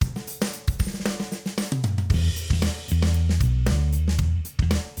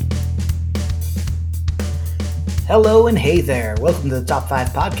Hello and hey there. Welcome to the Top 5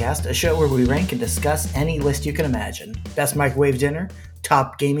 Podcast, a show where we rank and discuss any list you can imagine. Best microwave dinner,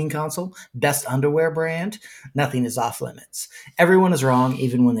 top gaming console, best underwear brand. Nothing is off limits. Everyone is wrong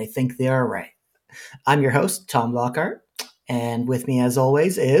even when they think they are right. I'm your host, Tom Lockhart, and with me as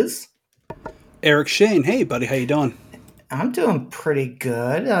always is... Eric Shane. Hey, buddy. How you doing? I'm doing pretty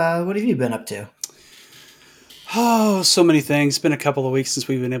good. What have you been up to? Oh, so many things. It's been a couple of weeks since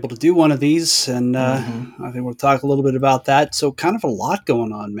we've been able to do one of these, and I think we'll talk a little bit about that. So kind of a lot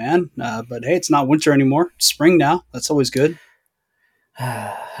going on, man. But hey, it's not winter anymore. It's spring now. That's always good.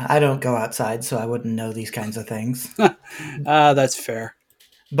 I don't go outside, so I wouldn't know these kinds of things. That's fair.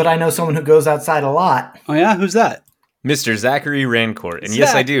 But I know someone who goes outside a lot. Oh, yeah? Who's that? Mr. Zachary Rancourt. And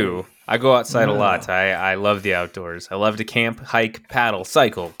yes, I do. I go outside a lot. I love the outdoors. I love to camp, hike, paddle,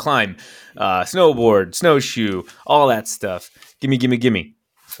 cycle, climb, snowboard, snowshoe, all that stuff. Gimme.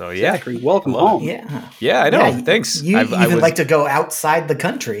 So, yeah. Zachary, welcome home. Yeah, I know. Yeah, thanks. You even like to go outside the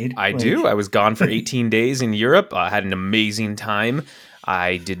country. I do. I was gone for 18 days in Europe. I had an amazing time.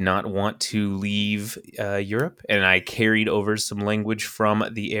 I did not want to leave Europe, and I carried over some language from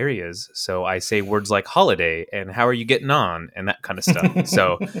the areas. So I say words like holiday and how are you getting on and that kind of stuff.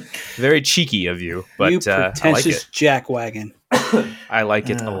 So very cheeky of you, but you pretentious I like it. jackwagon. I like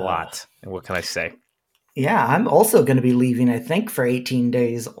it a lot. And what can I say? Yeah, I'm also going to be leaving, I think, for 18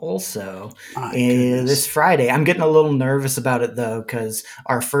 days also this Friday. I'm getting a little nervous about it, though, because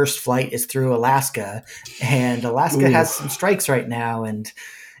our first flight is through Alaska, and Alaska has some strikes right now, and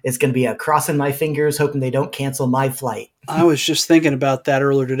it's going to be a crossing my fingers, hoping they don't cancel my flight. I was just thinking about that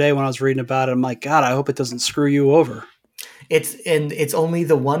earlier today when I was reading about it. I'm like, God, I hope it doesn't screw you over. It's only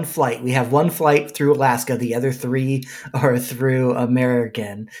the one flight. We have one flight through Alaska. The other three are through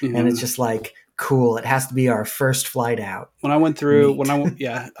American, and it's just like... cool. It has to be our first flight out. When I went through,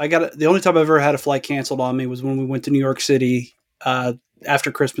 I got it. The only time I've ever had a flight canceled on me was when we went to New York City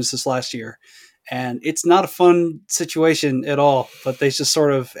after Christmas this last year. And it's not a fun situation at all, but they just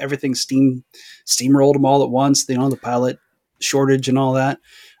sort of everything steamrolled them all at once, the pilot shortage and all that.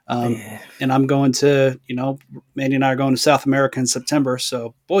 And I'm going to, Mandy and I are going to South America in September.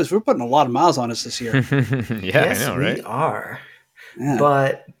 So boys, we're putting a lot of miles on us this year. Yes, I know, right? We are. Yeah.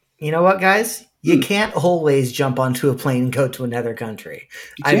 But you know what, guys? You can't always jump onto a plane and go to another country.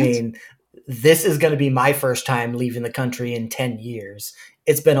 I mean, this is going to be my first time leaving the country in 10 years.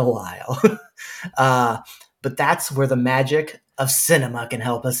 It's been a while. But that's where the magic of cinema can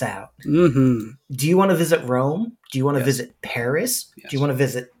help us out. Mm-hmm. Do you want to visit Rome? Do you want to visit Paris? Yes. Do you want to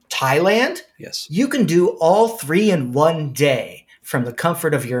visit Thailand? Yes. You can do all three in one day from the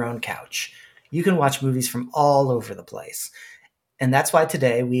comfort of your own couch. You can watch movies from all over the place. And that's why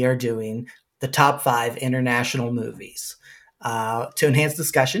today we are doing the top 5 international movies. To enhance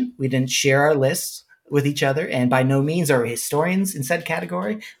discussion, we didn't share our lists with each other, and by no means are we historians in said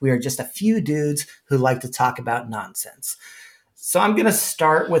category. We are just a few dudes who like to talk about nonsense. So I'm going to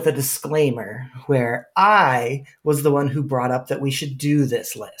start with a disclaimer where I was the one who brought up that we should do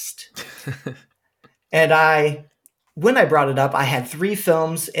this list. And when I brought it up, I had 3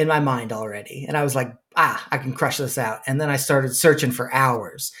 films in my mind already, and I was like, I can crush this out. And then I started searching for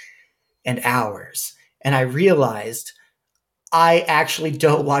hours and hours. And I realized I actually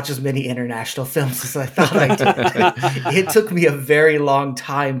don't watch as many international films as I thought I did. It took me a very long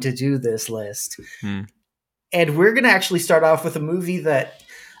time to do this list. And we're going to actually start off with a movie that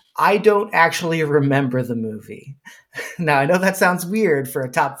I don't actually remember the movie. Now, I know that sounds weird for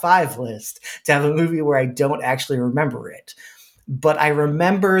a top 5 list to have a movie where I don't actually remember it. But I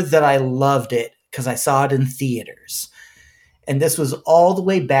remember that I loved it because I saw it in theaters. And this was all the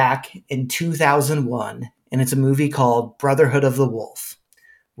way back in 2001, and it's a movie called Brotherhood of the Wolf,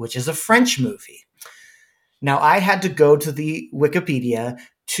 which is a French movie. Now, I had to go to the Wikipedia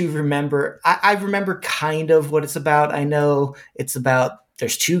to remember. I remember kind of what it's about. I know it's about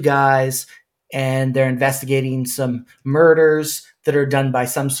there's 2 guys, and they're investigating some murders that are done by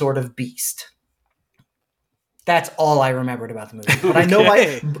some sort of beast. That's all I remembered about the movie. But I know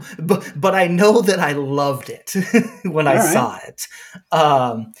but I know that I loved it when I saw it.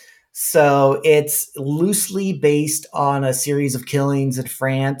 So it's loosely based on a series of killings in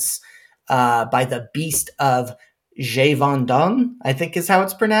France by the Beast of Gévaudan, I think is how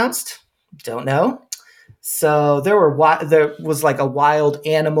it's pronounced. Don't know. So there was like a wild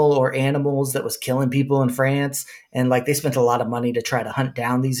animal or animals that was killing people in France, and like they spent a lot of money to try to hunt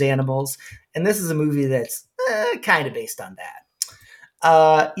down these animals. And this is a movie that's kind of based on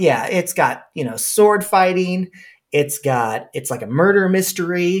that. It's got, sword fighting. It's like a murder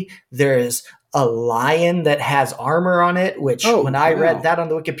mystery. There's a lion that has armor on it, which Oh, when I wow. read that on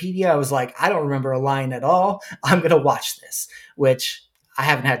the Wikipedia, I was like, I don't remember a lion at all. I'm going to watch this, which I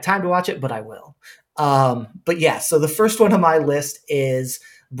haven't had time to watch it, but I will. But yeah, so the first one on my list is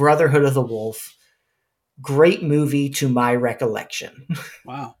Brotherhood of the Wolf. Great movie to my recollection.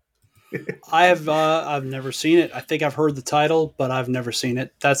 Wow. I've never seen it. I think I've heard the title, but I've never seen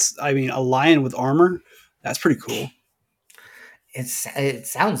it. A lion with armor. That's pretty cool. It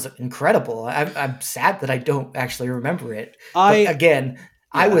sounds incredible. I'm sad that I don't actually remember it. But again,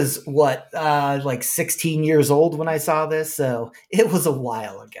 I was like 16 years old when I saw this, so it was a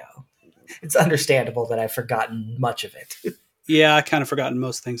while ago. It's understandable that I've forgotten much of it. Yeah, I kind of forgotten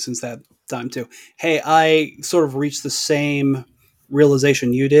most things since that time too. Hey, I sort of reached the same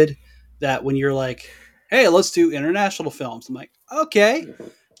realization you did, that when you're like, "Hey, let's do international films," I'm like, "Okay,"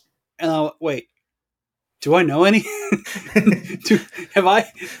 and I'll wait. Do I know any? Have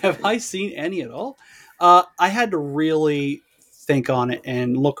I seen any at all? I had to really think on it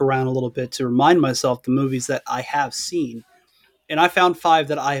and look around a little bit to remind myself the movies that I have seen. And I found 5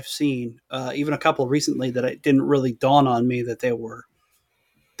 that I have seen, even a couple recently that it didn't really dawn on me that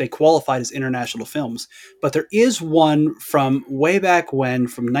they qualified as international films. But there is one from way back when,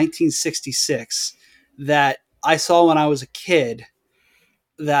 from 1966, that I saw when I was a kid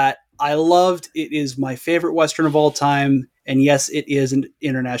that I loved. It is my favorite Western of all time. And yes, it is an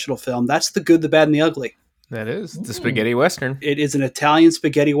international film. That's The Good, the Bad, and the Ugly. That is the spaghetti Western. It is an Italian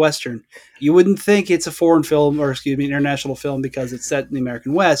spaghetti Western. You wouldn't think it's a foreign film, or international film, because it's set in the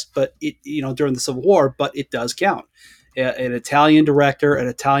American West, but during the Civil War, but it does count. An Italian director, an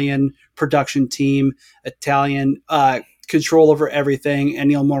Italian production team, Italian control over everything.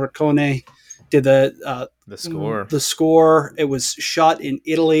 Ennio Morricone did the score. The score. It was shot in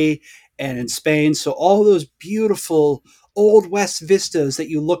Italy and in Spain. So all those beautiful old West vistas that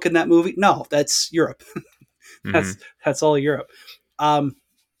you look in that movie. No, that's Europe. That's all Europe.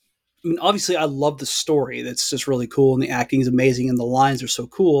 Obviously, I love the story. That's just really cool, and the acting is amazing, and the lines are so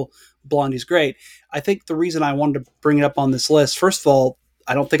cool. Blondie's great. I think the reason I wanted to bring it up on this list, first of all,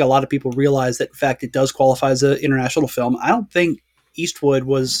 I don't think a lot of people realize that, in fact, it does qualify as an international film. I don't think Eastwood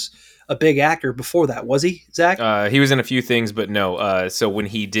was a big actor before that, was he, Zach? He was in a few things, but no. So when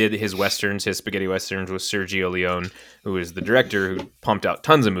he did his westerns, his spaghetti westerns, with Sergio Leone, who was the director who pumped out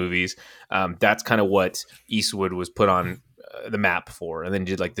tons of movies, that's kind of what Eastwood was put on the map for, and then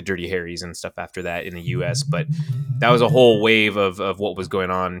did like the Dirty Harrys and stuff after that in the US. But that was a whole wave of what was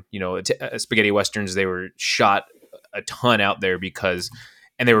going on. Spaghetti westerns, they were shot a ton out there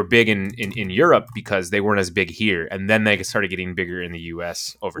and they were big in Europe because they weren't as big here, and then they started getting bigger in the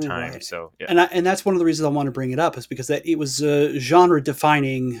U.S. over time. Right. So, yeah. And that's one of the reasons I want to bring it up, is because that it was a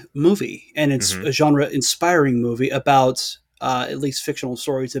genre-defining movie, and it's a genre-inspiring movie about at least fictional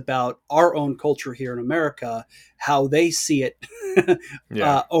stories about our own culture here in America, how they see it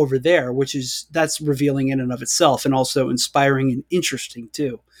over there, that's revealing in and of itself, and also inspiring and interesting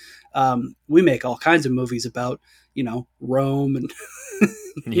too. We make all kinds of movies about Rome and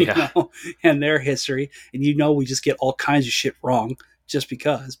and their history, and we just get all kinds of shit wrong just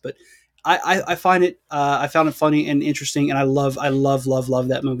because. But I find it I found it funny and interesting, and I love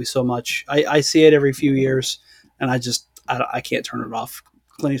that movie so much. I see it every few years, and I can't turn it off.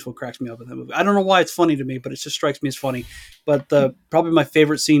 Clint Eastwood cracks me up in that movie. I don't know why it's funny to me, but it just strikes me as funny. But probably my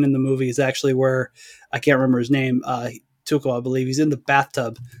favorite scene in the movie is actually where, I can't remember his name, Tuco, I believe. He's in the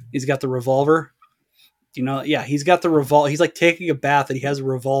bathtub. He's got the revolver. He's got the revolver. He's like taking a bath and he has a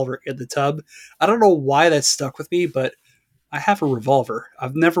revolver in the tub. I don't know why that stuck with me, but I have a revolver.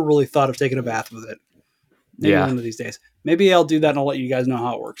 I've never really thought of taking a bath with it. Maybe one of these days. Maybe I'll do that and I'll let you guys know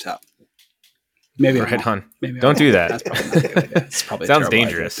how it works out. Maybe right on. Don't do that. That's probably not a good idea. It's probably sounds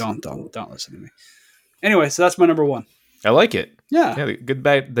dangerous. Don't listen to me. Anyway, so that's my number 1. I like it. Yeah. The good,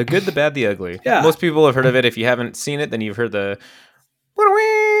 the bad, the ugly. Yeah. Most people have heard of it. If you haven't seen it, then you've heard the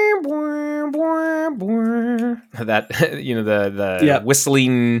that the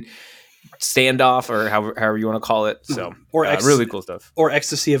whistling standoff, or however you want to call it. So really cool stuff. Or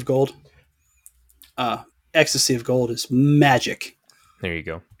Ecstasy of Gold. Ecstasy of Gold is magic. There you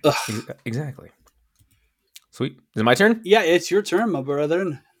go. Exactly. Sweet. Is it my turn? Yeah, it's your turn, my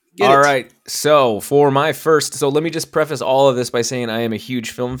brother. All right. So for my first, let me just preface all of this by saying I am a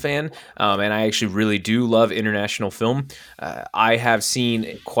huge film fan, and I actually really do love international film. I have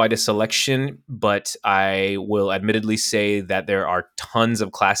seen quite a selection, but I will admittedly say that there are tons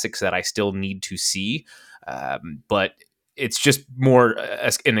of classics that I still need to see. But it's just more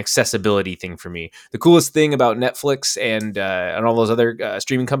an accessibility thing for me. The coolest thing about Netflix and all those other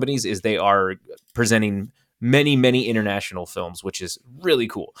streaming companies is they are presenting many international films, which is really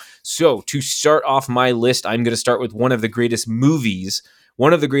cool. So to start off my list, I'm going to start with one of the greatest movies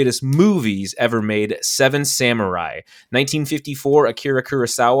ever made, Seven Samurai. 1954, Akira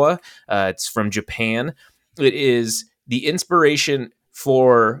Kurosawa. It's from Japan. It is the inspiration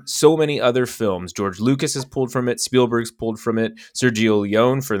for so many other films. George Lucas has pulled from it. Spielberg's pulled from it. Sergio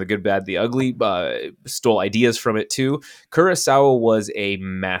Leone for The Good, Bad, the Ugly stole ideas from it too. Kurosawa was a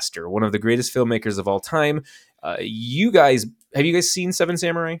master, one of the greatest filmmakers of all time. Have you guys seen Seven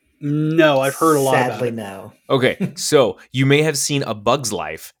Samurai? No, I've heard a lot about Sadly, it. no. Okay, so you may have seen A Bug's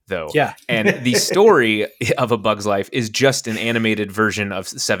Life, though. Yeah. And the story of A Bug's Life is just an animated version of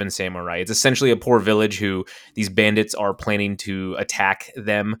Seven Samurai. It's essentially a poor village who these bandits are planning to attack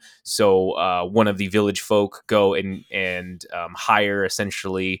them. So one of the village folk go and hire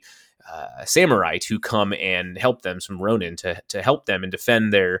essentially a samurai to come and help them, some ronin, to help them and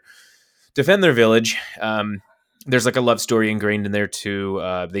defend their village. There's like a love story ingrained in there too.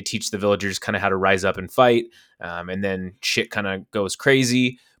 They teach the villagers kind of how to rise up and fight, and then shit kind of goes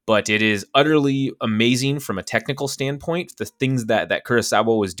crazy. But it is utterly amazing from a technical standpoint. The things that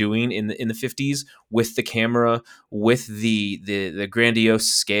Kurosawa was doing in the 50s with the camera, with the grandiose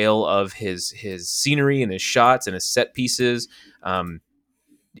scale of his scenery and his shots and his set pieces.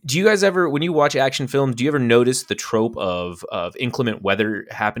 Do you guys ever, when you watch action films, do you ever notice the trope of inclement weather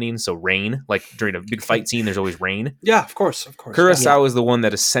happening? So rain, like during a big fight scene, there's always rain. Yeah, of course. Kurosawa is the one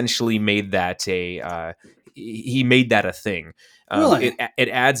that essentially made that he made that a thing. Really? It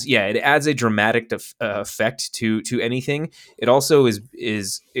adds a dramatic effect to anything. It also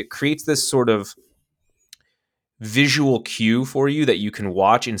it creates this sort of visual cue for you that you can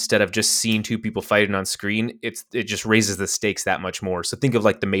watch instead of just seeing two people fighting on screen. It just raises the stakes that much more. So think of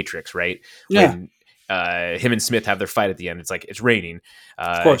like The Matrix, right? Yeah. When him and Smith have their fight at the end, it's like it's raining.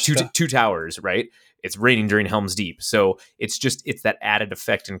 Of course, two towers, right? It's raining during Helm's Deep. So it's that added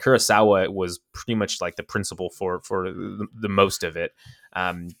effect. And Kurosawa was pretty much like the principal for the most of it.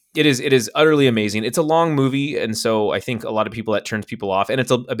 It is utterly amazing. It's a long movie, and so I think a lot of people, that turns people off, and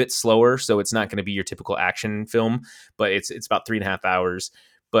it's a bit slower, so it's not going to be your typical action film, but it's about 3.5 hours.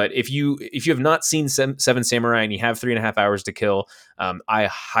 But if you have not seen Seven Samurai and you have 3.5 hours to kill, I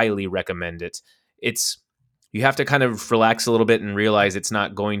highly recommend it. You have to kind of relax a little bit and realize it's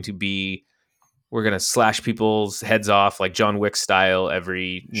not going to be, we're going to slash people's heads off like John Wick style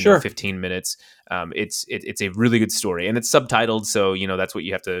every 15 minutes. It's a really good story, and it's subtitled. So, that's what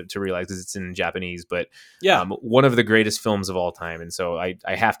you have to realize, because it's in Japanese, but one of the greatest films of all time. And so I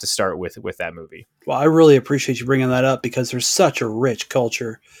have to start with that movie. Well, I really appreciate you bringing that up, because there's such a rich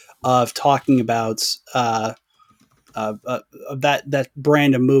culture of talking about that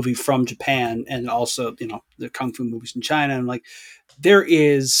brand of movie from Japan, and also, the Kung Fu movies in China. And like,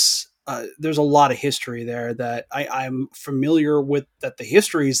 there's a lot of history there that I'm familiar with, that the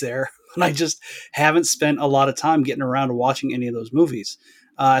history is there, and I just haven't spent a lot of time getting around to watching any of those movies.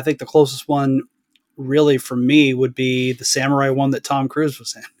 I think the closest one really for me would be the samurai one that Tom Cruise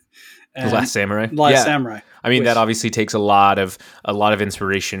was in. The Last Samurai. Samurai. I mean, that obviously takes a lot of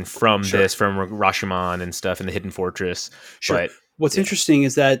inspiration from this, from Rashomon and stuff, and the Hidden Fortress. Sure. But what's interesting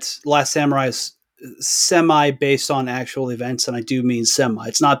is that Last Samurai is semi based on actual events, and I do mean semi.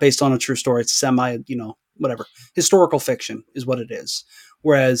 It's not based on a true story. It's semi, whatever. Historical fiction is what it is.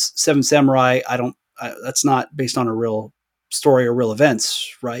 Whereas Seven Samurai, that's not based on a real story or real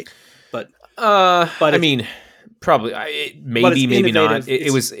events, right? But I mean, probably maybe not.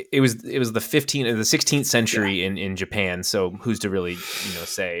 It was the 15th or the 16th century in Japan. So who's to really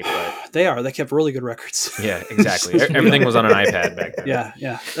say? But they kept really good records. Yeah, exactly. Everything was on an iPad back then.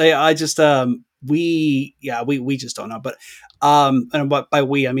 Yeah. I just we just don't know. But and by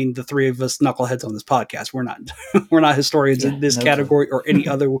we, I mean the three of us knuckleheads on this podcast. We're not historians in this category or any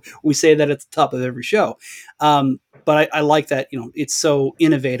other. We say that at the top of every show. But I like that, it's so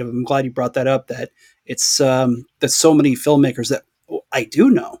innovative. I'm glad you brought that up, that it's that so many filmmakers that I do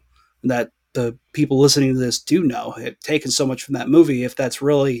know, that the people listening to this do know, have taken so much from that movie. If that's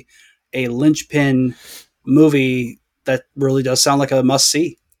really a linchpin movie, that really does sound like a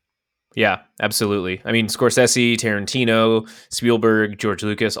must-see. Yeah, absolutely. I mean, Scorsese, Tarantino, Spielberg, George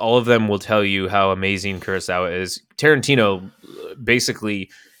Lucas, all of them will tell you how amazing Kurosawa is. Tarantino, basically,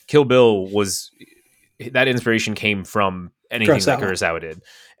 Kill Bill that inspiration came from anything that Kurosawa did.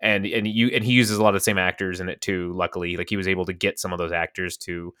 And he uses a lot of the same actors in it too. Luckily, like he was able to get some of those actors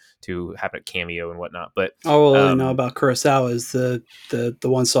to have a cameo and whatnot. But all I know about Kurosawa is the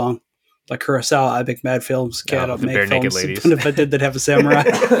one song, like Kurosawa, I make mad films, can't make films, but did that have a samurai?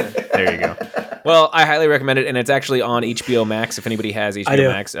 There you go. Well, I highly recommend it, and it's actually on HBO Max. If anybody has HBO do.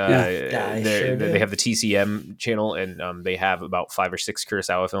 Max, they have the TCM channel, and they have about 5 or 6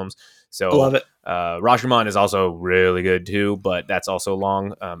 Kurosawa films. So I love it. Rashomon is also really good too, but that's also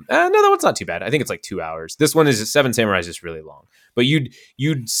long. No, that one's not too bad. I think it's like 2 hours. This one is Seven Samurai is just really long, but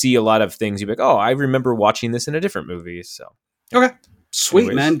you'd see a lot of things. You'd be like, oh, I remember watching this in a different movie. So Okay, sweet.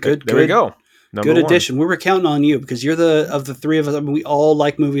 anyways, Man, good. There we go. Number Good one. addition. We were counting on you because you're of the three of us. I mean, we all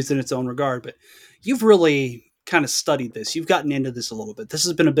like movies in its own regard, but you've really kind of studied this. You've gotten into this a little bit. This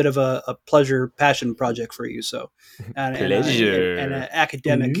has been a bit of a pleasure, passion project for you. So, and an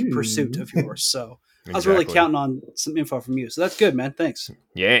academic pursuit of yours. So, I was really counting on some info from you. So that's good, man. Thanks.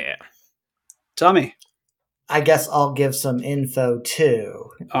 Yeah. Tommy. I guess I'll give some info too.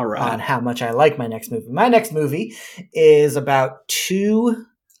 All right. On how much I like my next movie. My next movie is about 2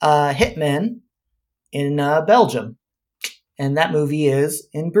 hitmen in Belgium, and that movie is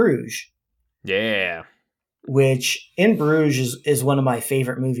In Bruges. Yeah. Which In Bruges is one of my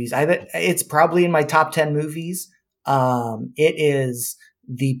favorite movies. It's probably in my top 10 movies. It is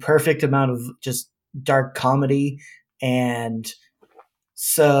the perfect amount of just dark comedy, and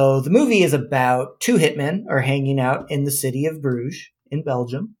so the movie is about 2 hitmen are hanging out in the city of Bruges in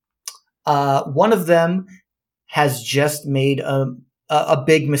Belgium. One of them has just made a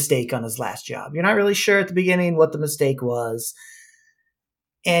big mistake on his last job. You're not really sure at the beginning what the mistake was.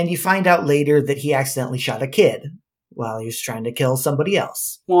 And you find out later that he accidentally shot a kid while he was trying to kill somebody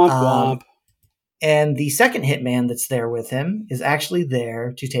else. Womp womp. And the second hitman that's there with him is actually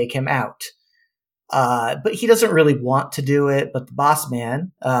there to take him out. But he doesn't really want to do it. But the boss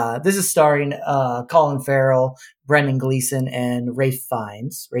man, this is starring Colin Farrell, Brendan Gleeson, and Ralph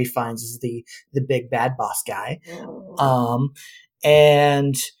Fiennes. Ralph Fiennes is the big bad boss guy.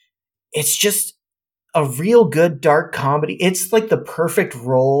 And it's just a real good dark comedy. It's like the perfect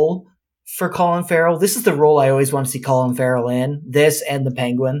role for Colin Farrell. This is the role I always want to see Colin Farrell in. This and the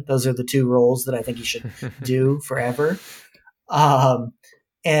Penguin. Those are the 2 roles that I think he should do forever.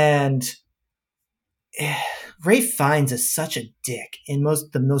 And Ralph Fiennes is such a dick in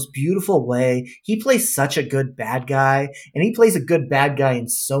the most beautiful way. He plays such a good bad guy, and he plays a good bad guy in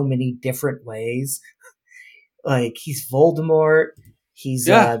so many different ways. Like, he's Voldemort. He's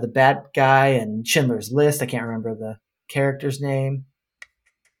the bad guy in Schindler's List. I can't remember the character's name.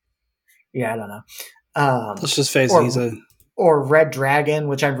 Yeah, I don't know. Let's just face it. Or Red Dragon,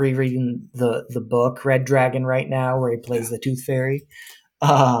 which I'm rereading the book Red Dragon right now, where he plays the Tooth Fairy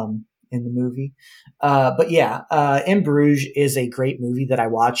in the movie. But yeah, In Bruges is a great movie that I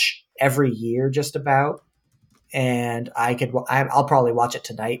watch every year just about. And I'll probably watch it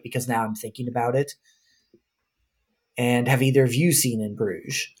tonight because now I'm thinking about it. And have either of you seen In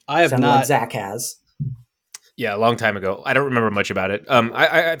Bruges? I have not. Zach has. Yeah, a long time ago. I don't remember much about it.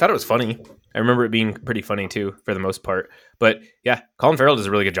 I thought it was funny. I remember it being pretty funny too, for the most part. But yeah, Colin Farrell does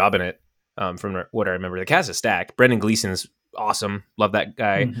a really good job in it. From what I remember, the cast is stacked. Brendan Gleeson's awesome. Love that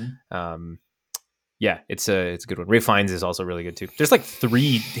guy. Mm-hmm. Yeah, it's a good one. Ralph Fiennes is also really good too. There's like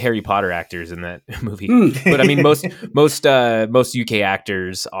 3 Harry Potter actors in that movie, but I mean most UK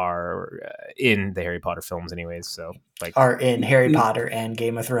actors are in the Harry Potter films, anyways. So like are in Harry Potter and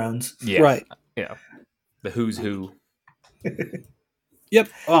Game of Thrones. Yeah, right. Yeah, the who's who. Yep.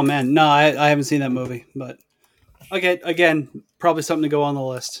 Oh man, no, I haven't seen that movie, but okay, again, probably something to go on the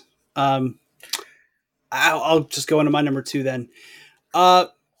list. I'll just go into my number 2 then.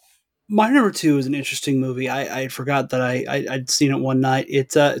 My number 2 is an interesting movie. I forgot that I'd seen it one night.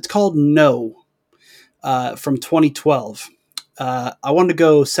 It's called No, from 2012. I wanted to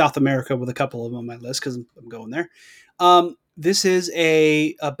go South America with a couple of them on my list because I'm going there. This is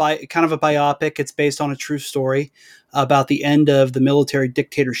kind of a biopic. It's based on a true story about the end of the military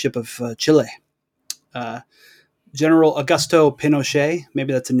dictatorship of Chile. General Augusto Pinochet,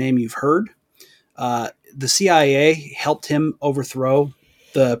 maybe that's a name you've heard. The CIA helped him overthrow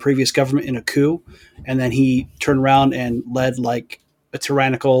the previous government in a coup, and then he turned around and led like a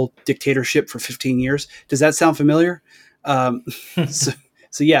tyrannical dictatorship for 15 years. Does that sound familiar? So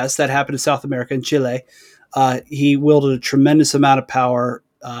yes, that happened in South America, in Chile. He wielded a tremendous amount of power.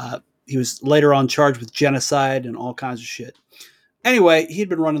 He was later on charged with genocide and all kinds of shit. Anyway, he'd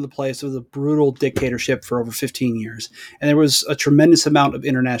been running the place. It was a brutal dictatorship for over 15 years. And there was a tremendous amount of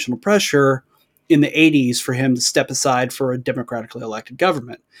international pressure in the 80s for him to step aside for a democratically elected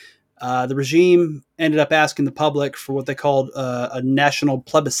government. The regime ended up asking the public for what they called a national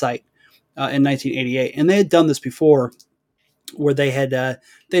plebiscite in 1988. And they had done this before, where they had done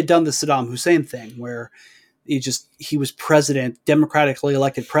the Saddam Hussein thing, where he was president, democratically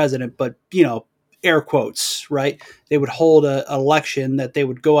elected president, but, you know, air quotes, right? They would hold an election that they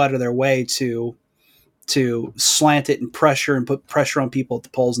would go out of their way to slant it and put pressure on people at the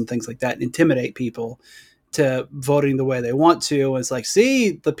polls and things like that, and intimidate people to voting the way they want to. And it's like,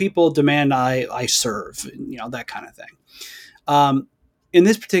 see, the people demand I serve, that kind of thing. In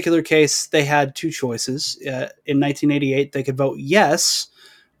this particular case, they had two choices. In 1988, they could vote yes,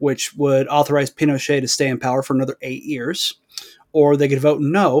 which would authorize Pinochet to stay in power for another 8 years, or they could vote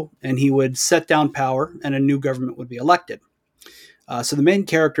no, and he would set down power and a new government would be elected. So the main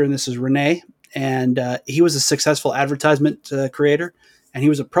character in this is Rene, and he was a successful advertisement creator, and he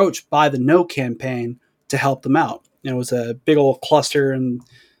was approached by the No campaign to help them out. It was a big old cluster, and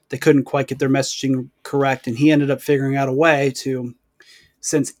they couldn't quite get their messaging correct, and he ended up figuring out a way to,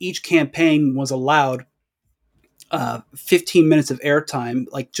 since each campaign was allowed 15 minutes of airtime,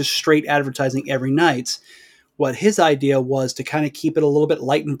 like just straight advertising every night, what his idea was to kind of keep it a little bit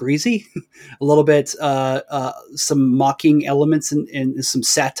light and breezy, a little bit some mocking elements and some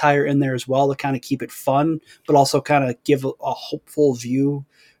satire in there as well to kind of keep it fun, but also kind of give a hopeful view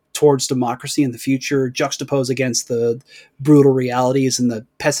towards democracy in the future, juxtaposed against the brutal realities and the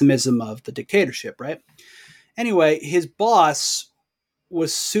pessimism of the dictatorship, right? Anyway, his boss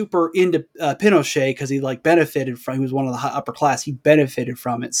was super into Pinochet because he benefited from. He was one of the upper class. He benefited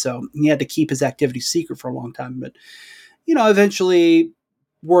from it, so he had to keep his activity secret for a long time. But eventually,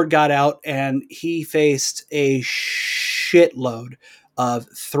 word got out, and he faced a shitload of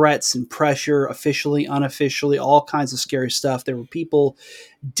threats and pressure, officially, unofficially, all kinds of scary stuff. There were people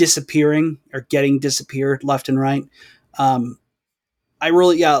disappearing or getting disappeared left and right. I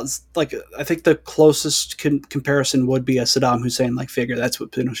think the closest comparison would be a Saddam Hussein figure. That's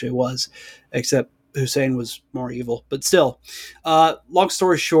what Pinochet was, except Hussein was more evil. But still, long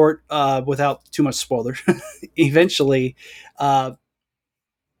story short, without too much spoiler, eventually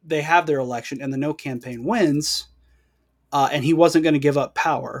they have their election and the No campaign wins, and he wasn't going to give up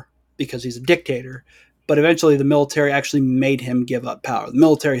power because he's a dictator. But eventually the military actually made him give up power. The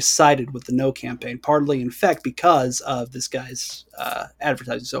military sided with the No campaign, partly in fact because of this guy's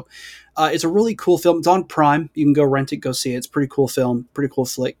advertising. So it's a really cool film. It's on Prime. You can go rent it, go see it. It's a pretty cool film, pretty cool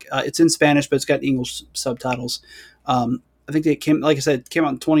flick. It's in Spanish, but it's got English subtitles. I think it came out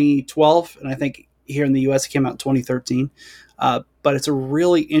in 2012, and I think here in the U.S. it came out in 2013. But it's a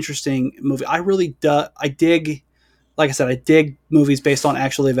really interesting movie. I dig, like I said, I dig movies based on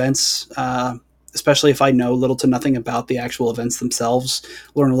actual events. Especially if I know little to nothing about the actual events themselves,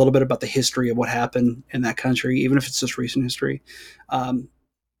 learn a little bit about the history of what happened in that country, even if it's just recent history.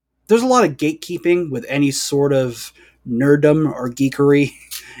 There's a lot of gatekeeping with any sort of nerddom or geekery,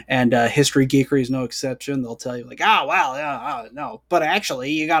 and history geekery is no exception. They'll tell you no, but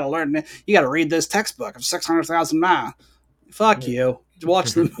actually you got to read this textbook of 600,000 miles. Fuck you.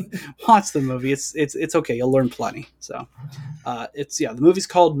 Watch the movie. It's okay. You'll learn plenty. So the movie's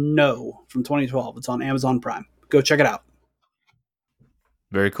called No from 2012. It's on Amazon Prime. Go check it out.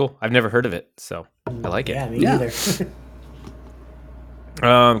 Very cool. I've never heard of it, so I like it. Yeah, me neither.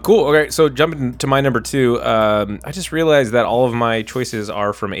 Cool. Okay, so jumping to my number 2, I just realized that all of my choices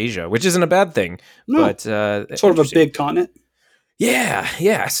are from Asia, which isn't a bad thing. No. But sort of a big continent.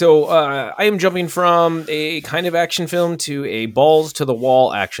 Yeah. So I am jumping from a kind of action film to a balls to the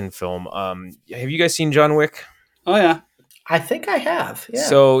wall action film. Have you guys seen John Wick? Oh yeah, I think I have. Yeah.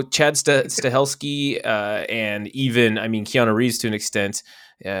 So Chad Stahelski and even Keanu Reeves to an extent,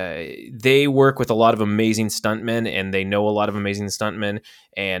 they work with a lot of amazing stuntmen, and they know a lot of amazing stuntmen,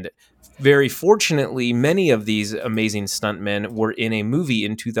 and very fortunately, many of these amazing stuntmen were in a movie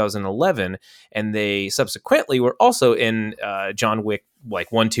in 2011, and they subsequently were also in John Wick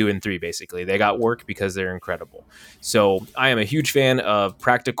 1, 2, and 3, basically. They got work because they're incredible. So I am a huge fan of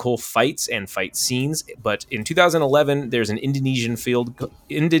practical fights and fight scenes, but in 2011, there's an Indonesian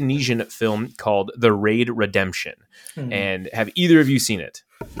film called The Raid Redemption. And have either of you seen it?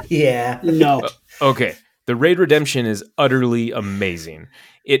 Yeah. No. Okay. The Raid Redemption is utterly amazing.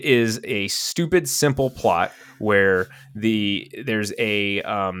 It is a stupid, simple plot where there's a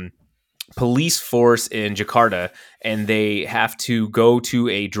police force in Jakarta, and they have to go to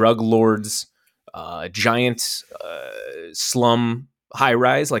a drug lord's giant slum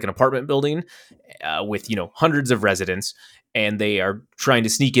high-rise, like an apartment building, with hundreds of residents, and they are trying to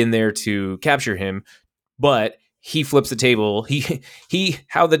sneak in there to capture him, but he flips the table.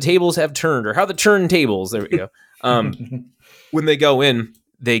 How the tables have turned, or how the turntables. There we go. When they go in,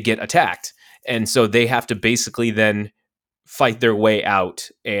 they get attacked, and so they have to basically then fight their way out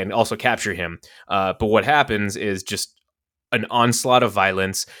and also capture him. But what happens is just an onslaught of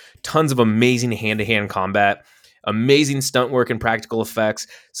violence, tons of amazing hand-to-hand combat. amazing stunt work and practical effects,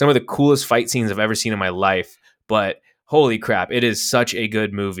 some of the coolest fight scenes I've ever seen in my life. But holy crap, it is such a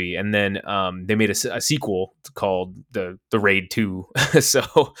good movie. And then they made a sequel called the Raid 2.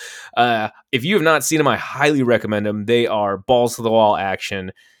 So if you have not seen them, I highly recommend them. They are balls to the wall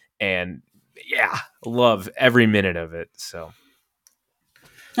action, and yeah, love every minute of it. So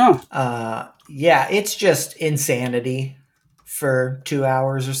yeah, it's just insanity for 2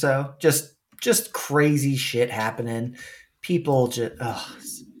 hours or so. Just crazy shit happening. People just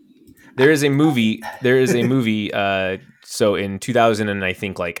There is a movie. So in 2000 and I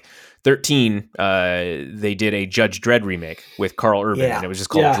think like 13, they did a Judge Dredd remake with Carl Urban, and it was just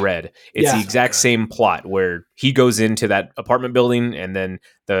called Dredd. It's the exact same plot where he goes into that apartment building, and then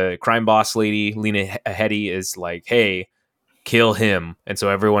the crime boss lady, Lena Headey, is like, "Hey, kill him," and so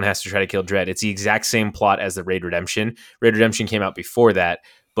everyone has to try to kill Dredd. It's the exact same plot as the Raid Redemption. Raid Redemption came out before that,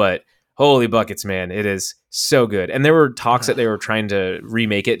 but holy buckets, man, it is so good. And there were talks that they were trying to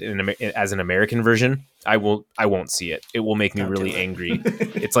remake it as an American version. I won't see it. It will make me really angry.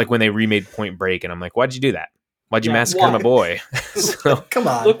 It's like when they remade Point Break, and I'm like, why'd you do that? Why'd you massacre my boy? So, come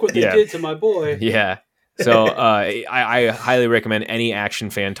on, look what they did to my boy. Yeah. So I highly recommend any action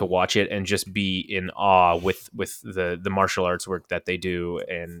fan to watch it and just be in awe with the martial arts work that they do,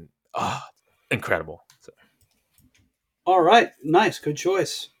 and incredible. So. All right, nice, good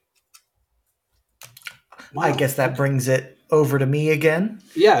choice. Wow. I guess that brings it over to me again.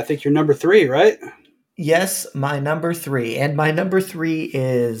 Yeah, I think you're number 3, right? Yes, my number 3. And my number 3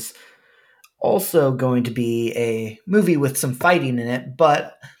 is also going to be a movie with some fighting in it,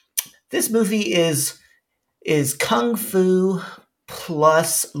 but this movie is Kung Fu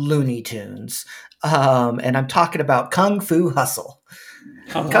plus Looney Tunes. And I'm talking about Kung Fu Hustle.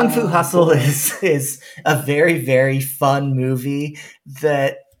 Kung Fu Hustle is a very, very fun movie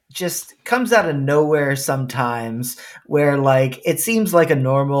that just comes out of nowhere sometimes, where like it seems like a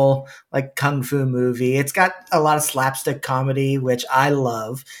normal like kung fu movie. It's got a lot of slapstick comedy, which I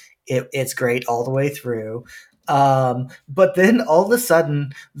love. It's great all the way through. But then all of a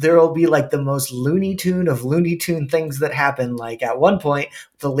sudden there will be like the most Looney Tune of Looney Tune things that happen. Like at one point,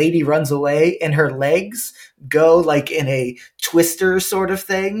 the lady runs away and her legs go like in a twister sort of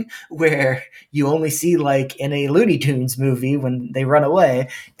thing where you only see like in a Looney Tunes movie when they run away.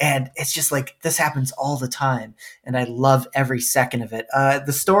 And it's just like, this happens all the time. And I love every second of it.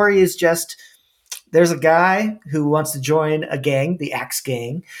 The story is just, there's a guy who wants to join a gang, the Axe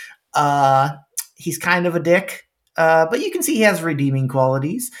Gang. He's kind of a dick, but you can see he has redeeming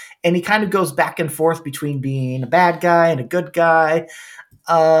qualities, and he kind of goes back and forth between being a bad guy and a good guy.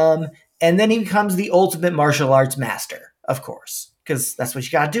 And then he becomes the ultimate martial arts master, of course, because that's what you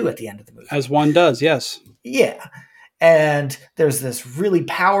got to do at the end of the movie. As one does, yes. Yeah. And there's this really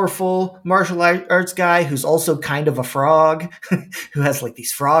powerful martial arts guy who's also kind of a frog, who has like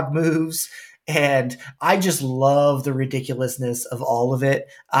these frog moves. And I just love the ridiculousness of all of it.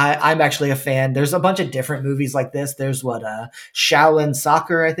 I'm actually a fan. There's a bunch of different movies like this. There's Shaolin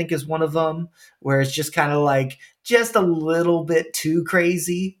Soccer, I think, is one of them, where it's just kind of like just a little bit too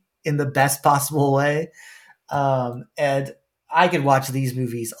crazy in the best possible way. And I could watch these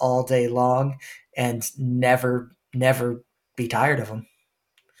movies all day long and never be tired of them.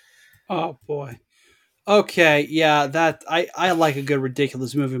 Oh, boy. Okay, yeah, that I like a good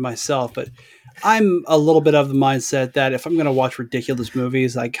ridiculous movie myself, but I'm a little bit of the mindset that if I'm going to watch ridiculous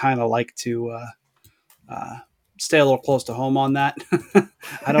movies, I kind of like to stay a little close to home on that.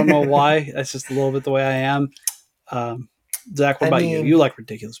 I don't know why. That's just a little bit the way I am. Zach, what about you? You like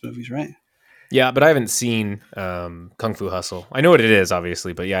ridiculous movies, right? Yeah, but I haven't seen Kung Fu Hustle. I know what it is,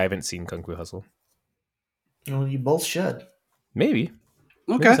 obviously, but yeah, I haven't seen Kung Fu Hustle. Well, you both should. Maybe.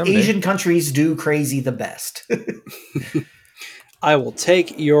 Okay. Asian countries do crazy the best. I will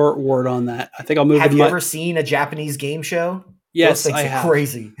take your word on that. I think I'll move. Have you ever seen a Japanese game show? Yes, I have.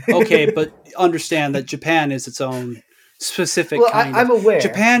 Crazy. Okay, but understand that Japan is its own specific kind. I'm aware.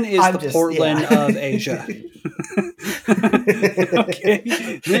 Japan is the Portland of Asia.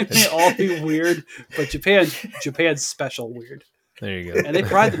 Okay, they may all be weird, but Japan's special weird. There you go. And they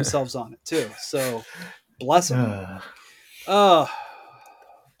pride themselves on it too. So bless them.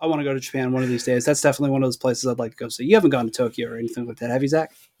 I want to go to Japan one of these days. That's definitely one of those places I'd like to go see. You haven't gone to Tokyo or anything like that, have you,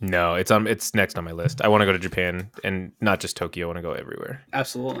 Zach? No, it's next on my list. I want to go to Japan, and not just Tokyo. I want to go everywhere.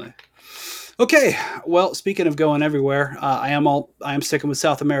 Absolutely. Okay. Well, speaking of going everywhere, I am sticking with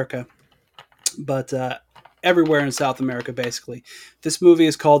South America, but everywhere in South America, basically. This movie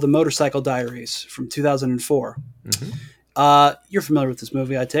is called The Motorcycle Diaries from 2004. Mm-hmm. You're familiar with this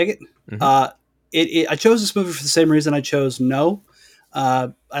movie, I take it. Mm-hmm. I chose this movie for the same reason I chose No.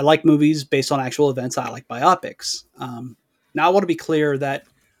 I like movies based on actual events. I like biopics. Now, I want to be clear that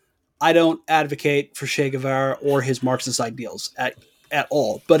I don't advocate for Che Guevara or his Marxist ideals at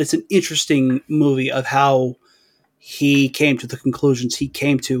all. But it's an interesting movie of how he came to the conclusions he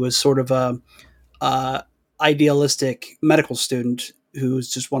came to as sort of a idealistic medical student who's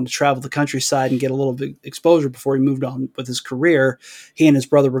just wanted to travel the countryside and get a little bit exposure before he moved on with his career. He and his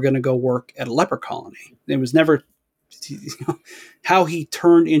brother were going to go work at a leper colony. It was never how he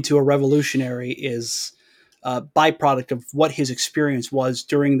turned into a revolutionary is a byproduct of what his experience was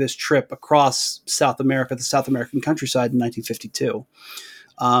during this trip across South America, the South American countryside in 1952.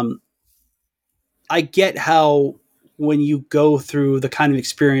 I get how when you go through the kind of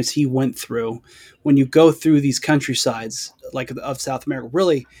experience he went through, when you go through these countrysides like of South America,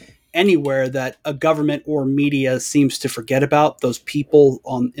 really anywhere that a government or media seems to forget about those people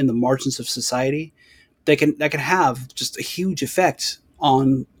on in the margins of society, that can have just a huge effect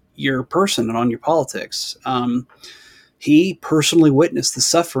on your person and on your politics. He personally witnessed the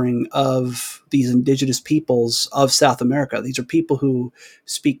suffering of these indigenous peoples of South America. These are people who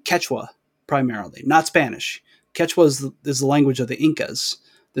speak Quechua primarily, not Spanish. Quechua is the language of the Incas.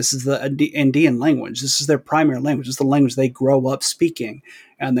 This is the Andean language. This is their primary language. This is the language they grow up speaking.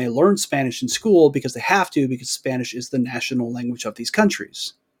 And they learn Spanish in school because they have to, because Spanish is the national language of these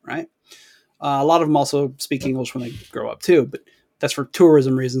countries, right? A lot of them also speak English when they grow up too, but that's for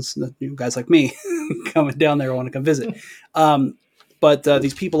tourism reasons. Guys like me coming down there want to come visit. But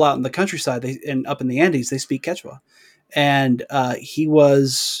these people out in the countryside and up in the Andes, they speak Quechua. And he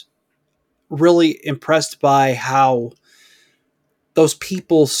was really impressed by how those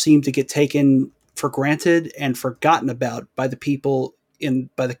people seem to get taken for granted and forgotten about by the people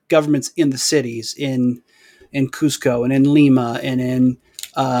by the governments in the cities in Cusco and in Lima and in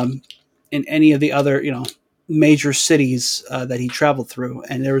any of the other major cities that he traveled through.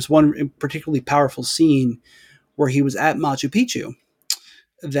 And there was one particularly powerful scene where he was at Machu Picchu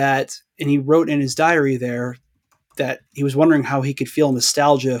and he wrote in his diary there that he was wondering how he could feel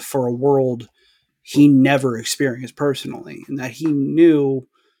nostalgia for a world he never experienced personally, and that he knew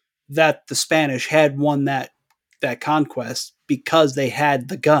that the Spanish had won that conquest because they had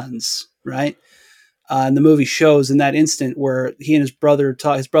the guns, right? And the movie shows in that instant where he and his brother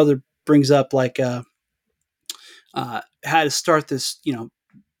brings up like how to start this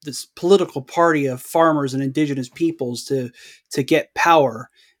this political party of farmers and indigenous peoples to get power.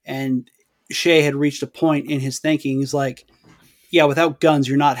 And Che had reached a point in his thinking. He's like, yeah, without guns,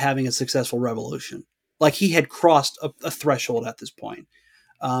 you're not having a successful revolution. Like he had crossed a threshold at this point.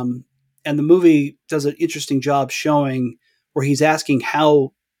 And the movie does an interesting job showing where he's asking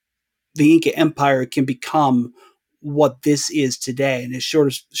how the Inca Empire can become what this is today. And it sort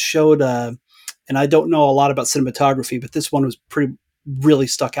of showed, and I don't know a lot about cinematography, but this one was really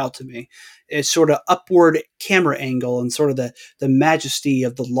stuck out to me. It's sort of upward camera angle and sort of the majesty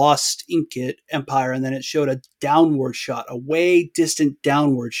of the lost Inca Empire. And then it showed a downward shot, a way distant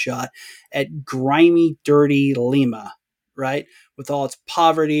downward shot at grimy, dirty Lima, right? With all its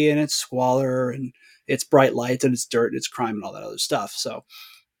poverty and its squalor and its bright lights and its dirt and its crime and all that other stuff. So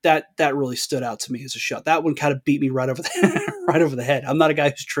that really stood out to me as a shot. That one kind of beat me right over the head. I'm not a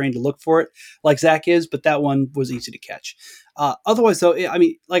guy who's trained to look for it like Zach is, but that one was easy to catch. Otherwise, though, I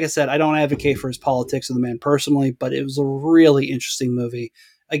mean, like I said, I don't advocate for his politics of the man personally, but it was a really interesting movie.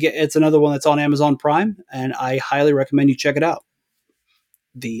 Again, it's another one that's on Amazon Prime, and I highly recommend you check it out.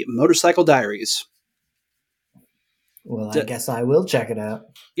 The Motorcycle Diaries. Well, I guess I will check it out.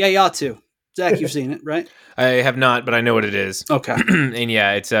 Yeah, you ought to. Zach, you've seen it, right? I have not, but I know what it is. Okay. And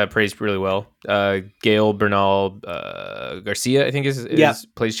yeah, it's praised really well. Gail Bernal Garcia, I think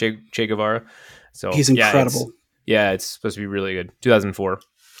plays Che Guevara. So he's incredible. It's supposed to be really good. 2004.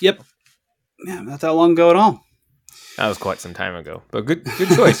 Yep. Yeah, not that long ago at all. That was quite some time ago, but good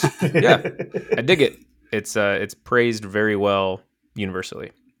choice. Yeah, I dig it. It's praised very well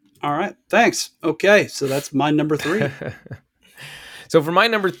universally. All right, thanks. Okay, so that's my number 3. So for my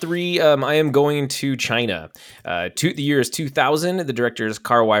number 3, I am going to China. The year is 2000. The director is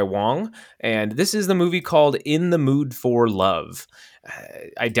Kar-Wai Wong, and this is the movie called In the Mood for Love.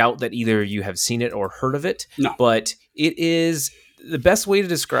 I doubt that either you have seen it or heard of it, no. But it is... The best way to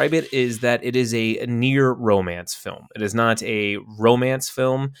describe it is that it is a near romance film. It is not a romance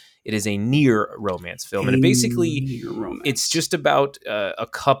film. It is a near romance film. And it's just about a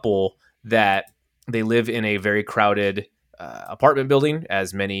couple that they live in a very crowded apartment building,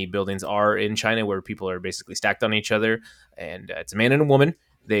 as many buildings are in China, where people are basically stacked on each other. And it's a man and a woman.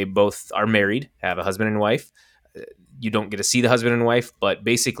 They both are married, have a husband and wife. You don't get to see the husband and wife, but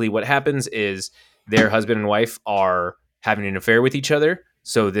basically what happens is their husband and wife are having an affair with each other.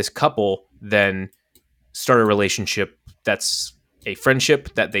 So this couple then start a relationship that's a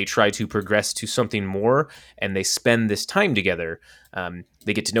friendship that they try to progress to something more, and they spend this time together.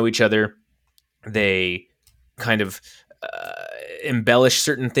 They get to know each other. They kind of embellish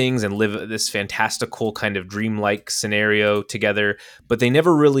certain things and live this fantastical kind of dreamlike scenario together, but they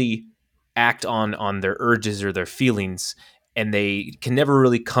never really act on their urges or their feelings, and they can never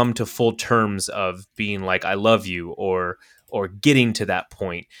really come to full terms of being like I love you or getting to that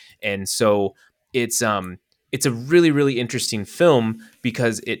point. And so it's a really, really interesting film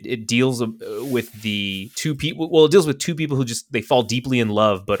because it deals with the two people. Well, it deals with two people who just they fall deeply in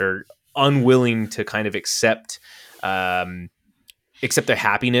love, but are unwilling to kind of accept their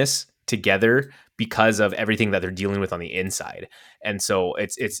happiness together because of everything that they're dealing with on the inside. And so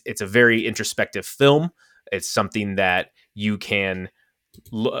it's a very introspective film. It's something that you can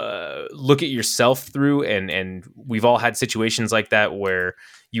look at yourself through, and we've all had situations like that where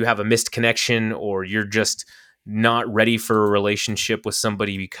you have a missed connection or you're just not ready for a relationship with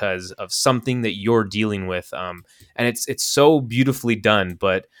somebody because of something that you're dealing with. And it's so beautifully done.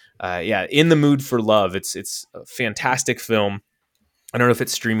 But In the Mood for Love. It's a fantastic film. I don't know if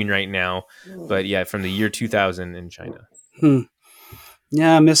it's streaming right now, but yeah, from the year 2000 in China.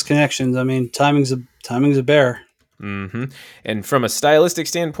 Yeah, missed connections. I mean, timing's a bear. Mm-hmm. And from a stylistic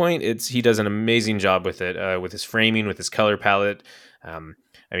standpoint, he does an amazing job with it, with his framing, with his color palette.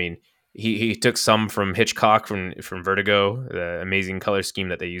 I mean, he took some from Hitchcock from Vertigo, the amazing color scheme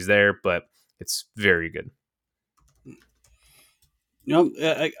that they use there, but it's very good.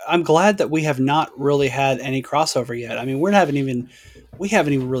 I'm glad that we have not really had any crossover yet. I mean, we haven't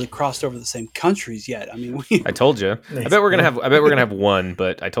even really crossed over the same countries yet. I mean, I told you. I bet we're gonna have one,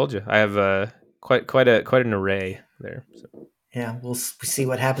 but I told you I have quite an array there. So. Yeah, we'll see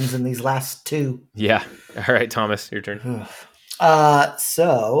what happens in these last two. Yeah. All right, Thomas, your turn.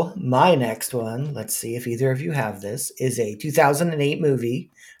 So my next one, let's see if either of you have this, is a 2008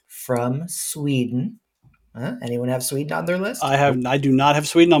 movie from Sweden. Anyone have Sweden on their list? I do not have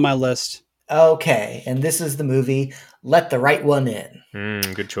Sweden on my list. Okay, and this is the movie Let the Right One In.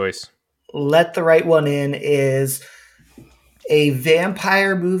 Good choice. Let the Right One In is a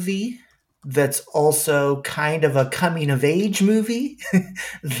vampire movie that's also kind of a coming-of-age movie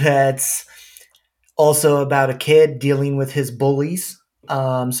that's also about a kid dealing with his bullies.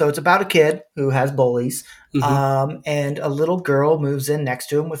 So it's about a kid who has bullies, and a little girl moves in next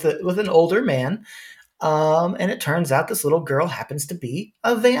to him with an older man. And it turns out this little girl happens to be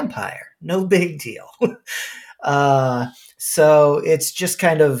a vampire. No big deal. So it's just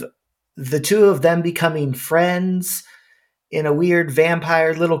kind of the two of them becoming friends in a weird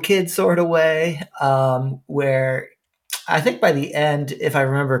vampire little kid sort of way, where I think by the end, if I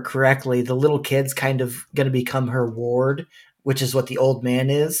remember correctly, the little kid's kind of going to become her ward, which is what the old man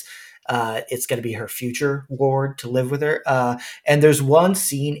is. It's going to be her future ward to live with her. And there's one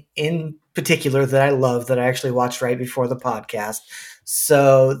scene in particular that I love that I actually watched right before the podcast.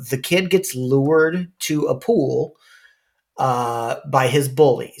 So the kid gets lured to a pool by his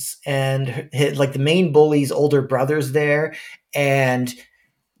bullies, and the main bully's older brother's there, and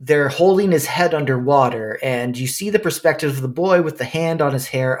they're holding his head underwater, and you see the perspective of the boy with the hand on his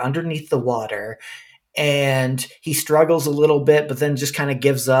hair underneath the water. And he struggles a little bit, but then just kind of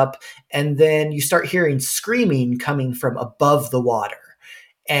gives up. And then you start hearing screaming coming from above the water.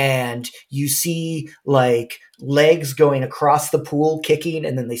 And you see like legs going across the pool kicking,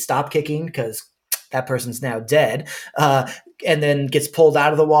 and then they stop kicking because that person's now dead. And then gets pulled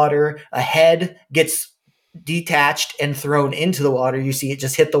out of the water. A head gets detached and thrown into the water. You see it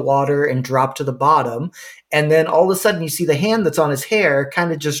just hit the water and drop to the bottom. And then all of a sudden you see the hand that's on his hair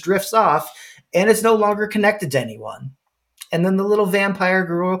kind of just drifts off, and it's no longer connected to anyone. And then the little vampire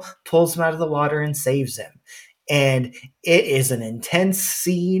girl pulls him out of the water and saves him. And it is an intense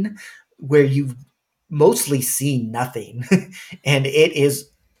scene where you mostly see nothing. And it is,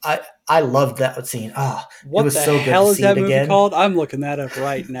 I loved that scene. Oh, what it was the so good hell to is see that it movie again. called? I'm looking that up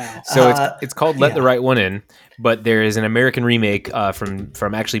right now. So it's called Let the Right One In, but there is an American remake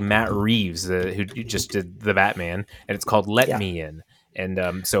from actually Matt Reeves, who just did the Batman, and it's called Let Me In.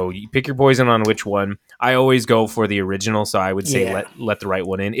 And so you pick your poison on which one. I always go for the original, so I would say Let the Right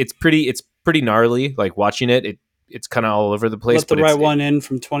One In. It's pretty gnarly. Like watching it's kind of all over the place. Let the Right One In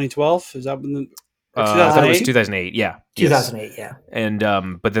from 2012. Is that when the 2008? I thought it was 2008. Yeah, 2008. Yeah.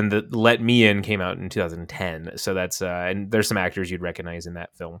 And but then the Let Me In came out in 2010. So that's and there's some actors you'd recognize in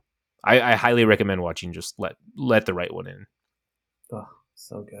that film. I highly recommend watching just Let the Right One In. Oh,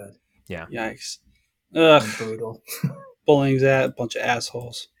 so good. Yeah. Yikes. Ugh. Brutal. Bullying's a bunch of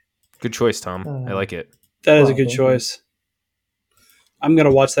assholes. Good choice, Tom. I like it. That is a good choice. I'm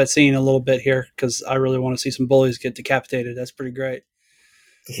gonna watch that scene a little bit here because I really want to see some bullies get decapitated. That's pretty great.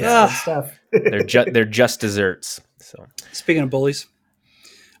 Yeah, good stuff. They're just desserts. So Speaking of bullies,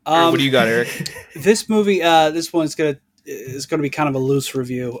 what do you got, Eric? this movie, this one's gonna be kind of a loose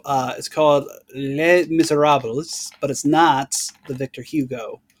review. It's called Les Miserables, but it's not the Victor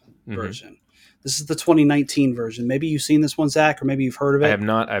Hugo version. This is the 2019 version. Maybe you've seen this one, Zach, or maybe you've heard of it. I have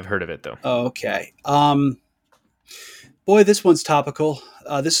not. I've heard of it though. Okay. Boy, this one's topical.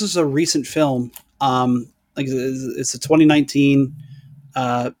 This is a recent film. It's a 2019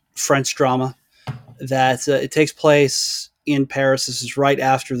 French drama that it takes place in Paris. This is right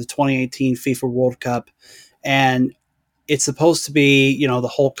after the 2018 FIFA World Cup, and it's supposed to be, the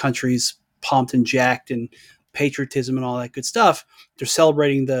whole country's pumped and jacked and patriotism and all that good stuff. They're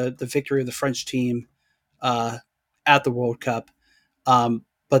celebrating the victory of the French team at the World Cup.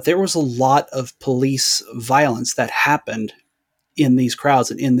 But there was a lot of police violence that happened in these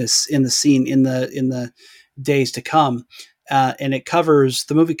crowds and in the scene in the days to come. And the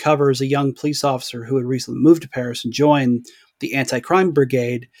movie covers a young police officer who had recently moved to Paris and joined the anti-crime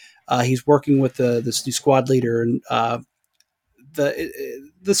brigade. He's working with this new squad leader, and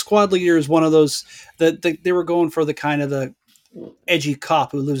the squad leader is one of those that they were going for the kind of the edgy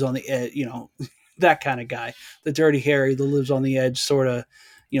cop who lives on the edge, that kind of guy, the Dirty Harry that lives on the edge, sort of,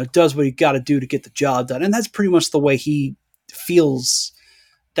 does what he got to do to get the job done. And that's pretty much the way he feels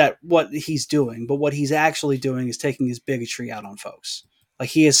that what he's doing. But what he's actually doing is taking his bigotry out on folks. Like,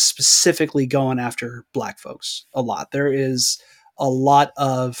 he is specifically going after black folks a lot. There is a lot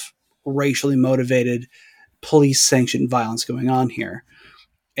of racially motivated police sanctioned violence going on here.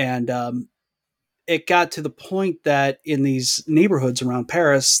 And it got to the point that in these neighborhoods around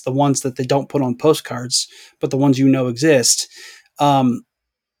Paris, the ones that they don't put on postcards, but the ones exist,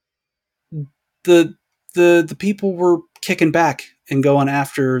 the people were kicking back and going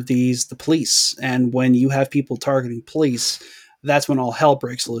after the police. And when you have people targeting police, that's when all hell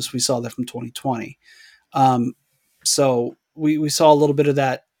breaks loose. We saw that from 2020. So we saw a little bit of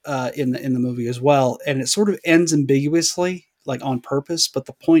that in the movie as well. And it sort of ends ambiguously, like on purpose. But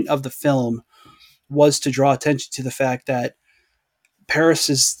the point of the film was to draw attention to the fact that Paris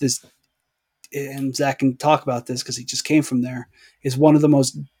is this, and Zach can talk about this because he just came from there, is one of the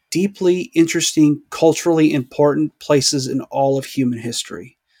most deeply interesting, culturally important places in all of human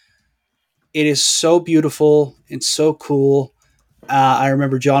history. It is so beautiful and so cool. I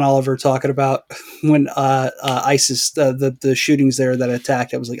remember John Oliver talking about when ISIS, the shootings there that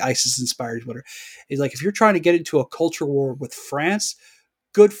attacked, it was like ISIS inspired, whatever. He's like, if you're trying to get into a culture war with France,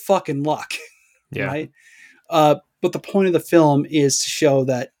 good fucking luck. Yeah. Right. But the point of the film is to show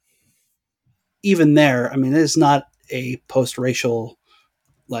that even there, I mean, it is not a post-racial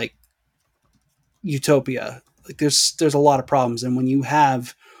like utopia. Like there's a lot of problems. And when you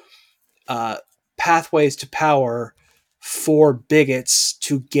have pathways to power for bigots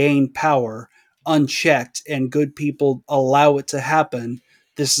to gain power unchecked and good people allow it to happen,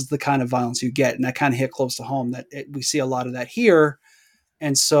 this is the kind of violence you get. And that kind of hit close to home that we see a lot of that here.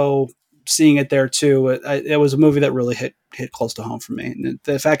 And so seeing it there too, it was a movie that really hit close to home for me. And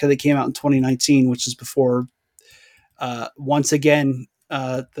the fact that it came out in 2019, which is before, once again,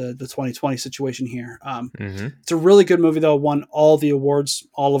 the 2020 situation here. It's a really good movie though. Won all the awards,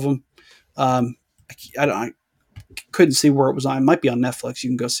 all of them. I couldn't see where it was on. It might be on Netflix.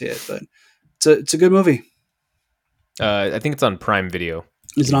 You can go see it, but it's a good movie. I think it's on Prime Video.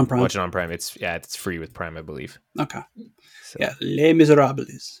 Is it on Prime? Watch it on Prime. It's free with Prime, I believe. Okay. So. Yeah, Les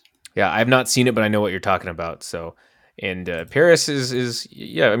Miserables. Yeah, I have not seen it, but I know what you're talking about. So, and Paris is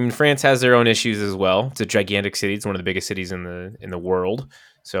I mean, France has their own issues as well. It's a gigantic city. It's one of the biggest cities in the world.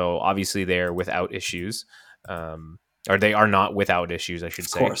 So obviously they're without issues, or they are not without issues, I should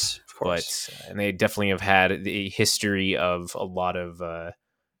say. Of course. And they definitely have had a history of a lot of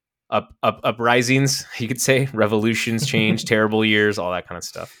uprisings, you could say, revolutions, change, terrible years, all that kind of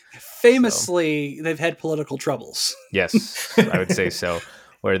stuff. Famously, they've had political troubles. Yes, I would say so.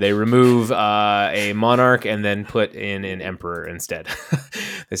 Where they remove a monarch and then put in an emperor instead.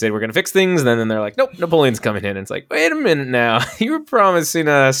 They said, we're going to fix things. And then they're like, nope, Napoleon's coming in. And it's like, wait a minute now. You were promising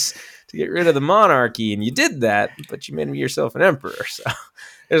us to get rid of the monarchy, and you did that, but you made yourself an emperor. So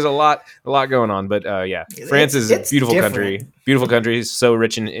there's a lot going on. But yeah, France is a beautiful country. Beautiful country. So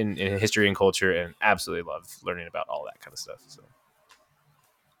rich in history and culture, and absolutely love learning about all that kind of stuff. So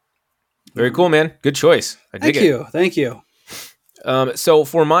very cool, man. Good choice. I dig it. Thank you. So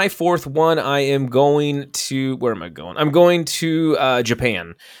for my fourth one, I am going to, where am I going? I'm going to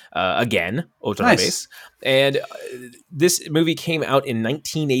Japan again, Otono Nice. base. And this movie came out in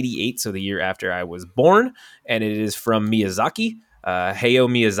 1988, so the year after I was born, and it is from Miyazaki. Hayao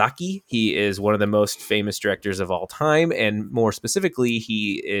Miyazaki. He is one of the most famous directors of all time, and more specifically,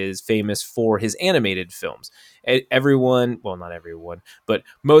 he is famous for his animated films. Everyone, well, not everyone, but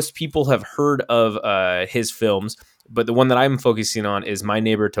most people have heard of his films, but the one that I'm focusing on is My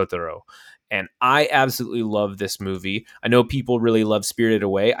Neighbor Totoro. And I absolutely love this movie. I know people really love Spirited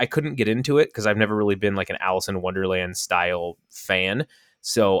Away. I couldn't get into it because I've never really been like an Alice in Wonderland style fan.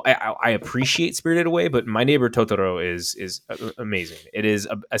 So I appreciate Spirited Away, but My Neighbor Totoro is amazing. It is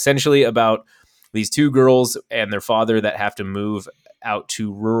essentially about these two girls and their father that have to move out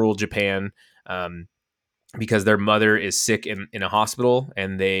to rural Japan, because their mother is sick in a hospital,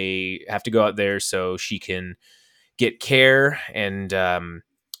 and they have to go out there so she can get care. And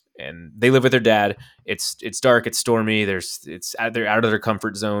they live with their dad. It's dark, it's stormy. They're out of their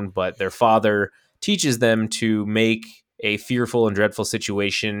comfort zone, but their father teaches them to make a fearful and dreadful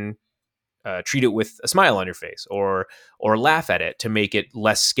situation, treat it with a smile on your face, or laugh at it to make it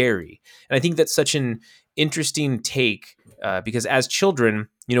less scary. And I think that's such an interesting take, because as children,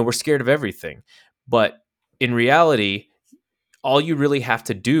 we're scared of everything, but in reality, all you really have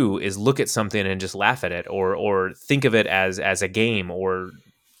to do is look at something and just laugh at it, or think of it as a game or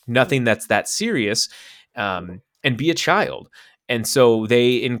nothing that's that serious, and be a child. And so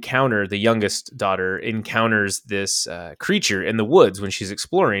the youngest daughter encounters this creature in the woods when she's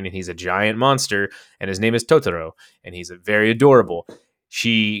exploring, and he's a giant monster, and his name is Totoro, and he's very adorable.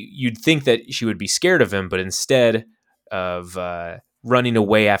 You'd think that she would be scared of him, but instead of running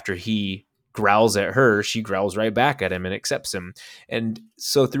away after he growls at her, she growls right back at him and accepts him. And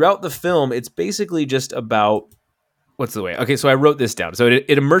so throughout the film, it's basically just about what's the way? Okay, so I wrote this down. So it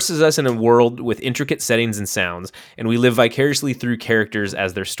immerses us in a world with intricate settings and sounds, and we live vicariously through characters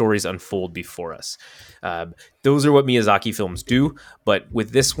as their stories unfold before us. Those are what Miyazaki films do, but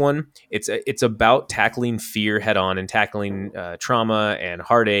with this one, it's about tackling fear head on and tackling trauma and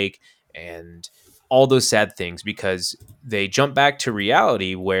heartache and all those sad things, because they jump back to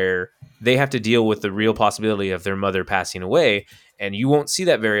reality where they have to deal with the real possibility of their mother passing away, and you won't see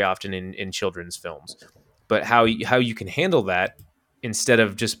that very often in children's films. But how you can handle that instead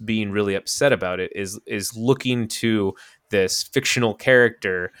of just being really upset about it is looking to this fictional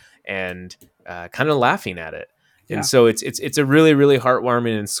character and kind of laughing at it. Yeah. And so it's a really, really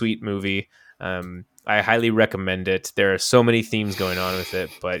heartwarming and sweet movie. I highly recommend it. There are so many themes going on with it,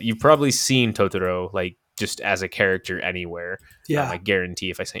 but you've probably seen Totoro like just as a character anywhere. Yeah. I guarantee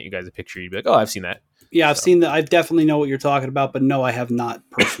if I sent you guys a picture, you'd be like, oh, I've seen that. Yeah, I've seen that. I definitely know what you're talking about, but no, I have not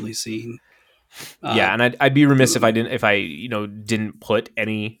personally seen. Yeah, and I'd be remiss if I didn't put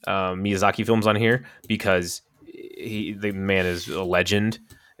any Miyazaki films on here, because the man is a legend,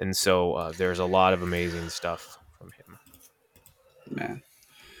 and so there's a lot of amazing stuff from him. Man,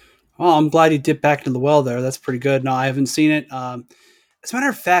 well, I'm glad he dipped back into the well there. That's pretty good. No, I haven't seen it. As a matter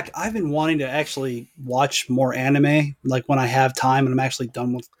of fact, I've been wanting to actually watch more anime, like when I have time and I'm actually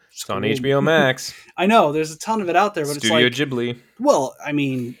done with school. It's on HBO Max. I know there's a ton of it out there, but Studio it's like Ghibli. Well, I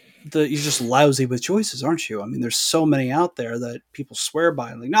mean, you're just lousy with choices, aren't you? I mean, there's so many out there that people swear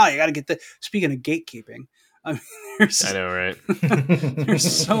by. Like, no, you got to get the. Speaking of gatekeeping, I mean, I know, right?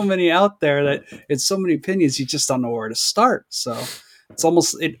 there's so many out there that it's so many opinions, you just don't know where to start. So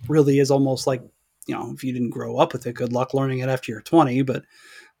it really is almost like, if you didn't grow up with it, good luck learning it after you're 20. But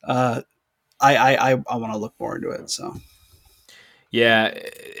I want to look more into it. So yeah,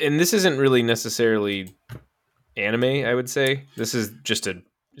 and this isn't really necessarily anime, I would say. This is just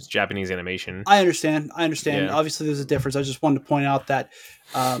it's Japanese animation. I understand. Yeah. Obviously, there's a difference. I just wanted to point out that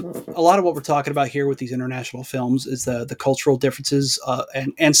a lot of what we're talking about here with these international films is the cultural differences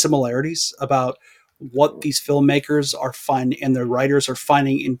and similarities about what these filmmakers are finding and their writers are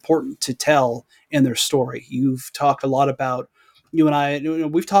finding important to tell in their story. You've talked a lot about, you and I,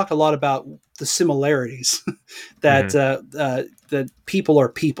 we've talked a lot about the similarities that that people are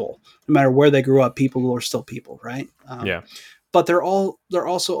people, no matter where they grew up. People are still people, right? Yeah. But there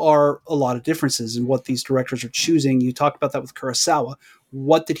also are a lot of differences in what these directors are choosing. You talked about that with Kurosawa.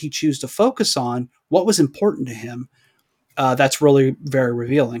 What did he choose to focus on? What was important to him? That's really very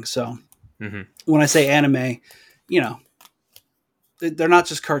revealing. So when I say anime, they're not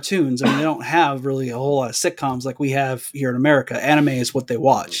just cartoons. I mean, they don't have really a whole lot of sitcoms like we have here in America. Anime is what they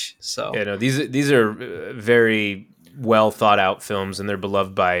watch. So yeah, no, these are very well thought out films, and they're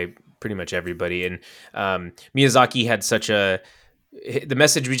beloved by pretty much everybody. And Miyazaki had the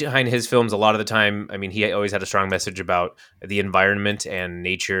message behind his films a lot of the time. I mean, he always had a strong message about the environment and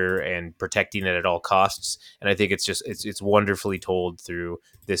nature and protecting it at all costs. And I think it's wonderfully told through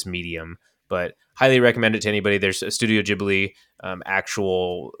this medium. but highly recommend it to anybody. There's a Studio Ghibli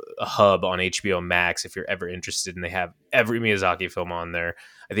actual hub on HBO Max if you're ever interested, and they have every Miyazaki film on there.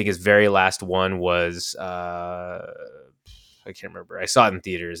 I think his very last one was I can't remember. I saw it in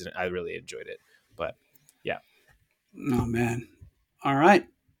theaters and I really enjoyed it. But yeah. Oh man. All right.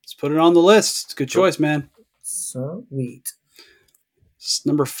 Let's put it on the list. It's a good choice, man. Sweet. It's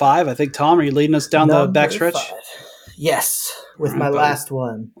number 5. I think, Tom, are you leading us down the backstretch? 5. Yes, with my buddy. last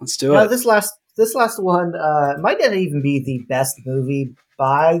one. Let's do it. This last one might not even be the best movie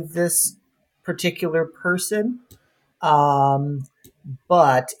by this particular person,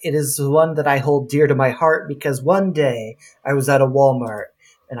 but it is one that I hold dear to my heart because one day I was at a Walmart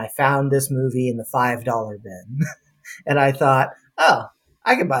and I found this movie in the $5 bin, and I thought, oh,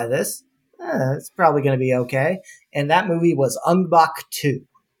 I can buy this. It's probably going to be okay. And that movie was Ong Bak 2.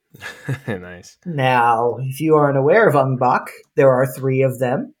 Nice. Now, if you aren't aware of Ong Bak, there are 3 of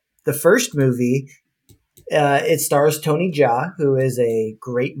them. The first movie, it stars Tony Jaa, who is a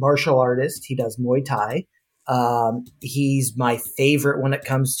great martial artist. He does Muay Thai. He's my favorite when it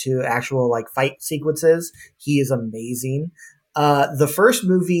comes to actual like fight sequences. He is amazing. The first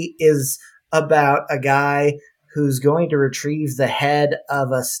movie is about a guy who's going to retrieve the head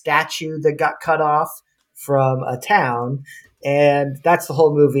of a statue that got cut off from a town. And that's the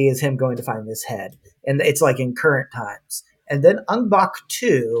whole movie, is him going to find this head. And it's like in current times. And then Ong Bak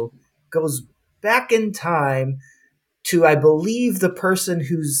 2 goes back in time to, I believe, the person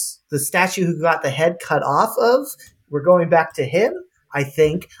who's the statue who got the head cut off of. We're going back to him, I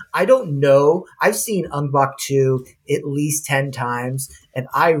think. I don't know. I've seen Ong Bak 2 at least 10 times, and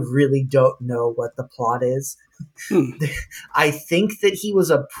I really don't know what the plot is. I think that he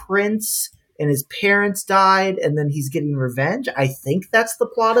was a prince and his parents died and then he's getting revenge. I think that's the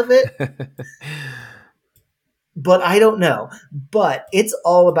plot of it. But I don't know. But it's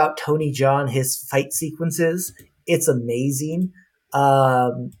all about Tony Jaa and his fight sequences. It's amazing.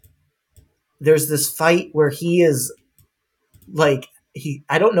 There's this fight where he is like,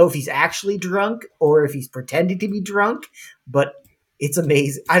 I don't know if he's actually drunk or if he's pretending to be drunk, but it's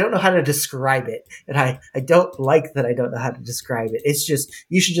amazing. I don't know how to describe it. And I don't like that I don't know how to describe it. It's just,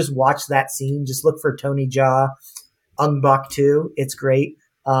 you should just watch that scene. Just look for Tony Jaa, Ong Bak 2. It's great.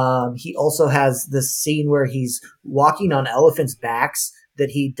 He also has this scene where he's walking on elephants' backs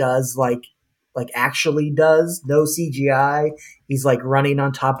that he does like actually does, no CGI. He's like running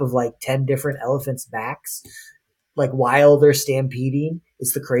on top of like 10 different elephants' backs, like while they're stampeding.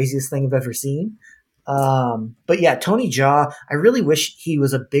 It's the craziest thing I've ever seen. But yeah, Tony Jaa, I really wish he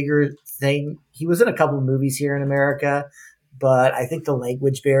was a bigger thing. He was in a couple of movies here in America, but I think the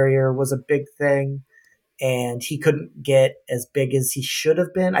language barrier was a big thing, and he couldn't get as big as he should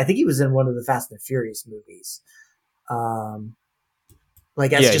have been. I think he was in one of the Fast and Furious movies.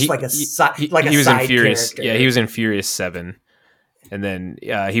 Like as he was in Furious. Character. Yeah, he was in Furious 7. And then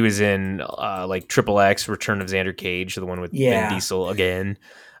he was in like Triple X, Return of Xander Cage, the one with Vin Diesel again.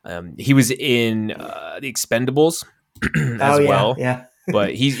 He was in The Expendables as well. Yeah.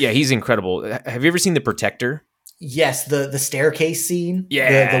 But he's incredible. Have you ever seen The Protector? Yes, the staircase scene.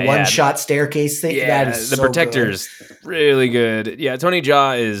 Yeah, the one shot staircase thing. Yeah, that is The Protector is really good. Yeah, Tony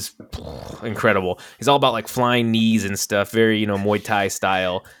Jaa is incredible. He's all about like flying knees and stuff, very Muay Thai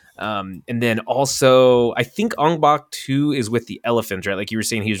style. And then also, I think Ong Bak 2 is with the elephants, right? Like you were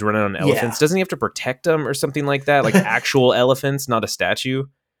saying, he was running on elephants. Doesn't he have to protect them or something like that? Like actual elephants, not a statue.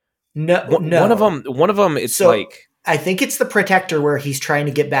 No. One of them. It's like, I think it's The Protector where he's trying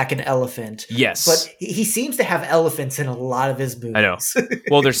to get back an elephant. Yes, but he seems to have elephants in a lot of his movies. I know.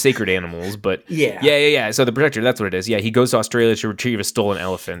 Well, they're sacred animals, but yeah. So The Protector, that's what it is. Yeah, he goes to Australia to retrieve a stolen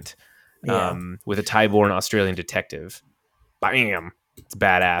elephant. With a Thai-born Australian detective. Bam. It's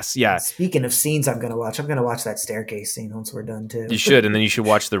badass. Yeah. Speaking of scenes I'm going to watch that staircase scene once we're done too. You should, and then you should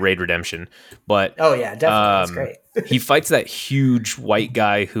watch The Raid Redemption. But oh yeah, definitely. That's great. He fights that huge white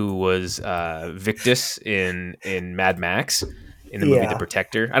guy who was Victus in Mad Max in the movie The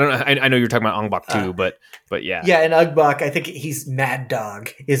Protector. I don't know. I know you're talking about Ong Bak 2, but yeah. Yeah, in Ong Bak, I think he's Mad Dog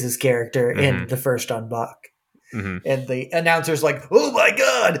is his character in the first Ong Bak. Mm-hmm. And the announcer's like, "Oh my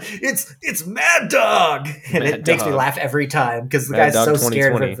god, it's Mad Dog," and it makes me laugh every time because the guy's so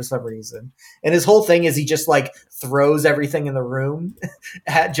scared of him for some reason. And his whole thing is he just like throws everything in the room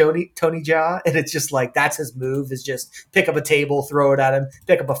at Tony Jaa, and it's just like that's his move, is just pick up a table, throw it at him,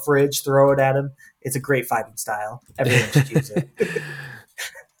 pick up a fridge, throw it at him. It's a great fighting style. Everyone should use it.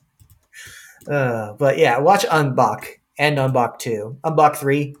 But yeah, watch Ong Bak and Ong Bak 2. Ong Bak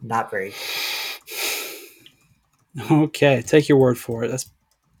 3, not great. Okay, take your word for it.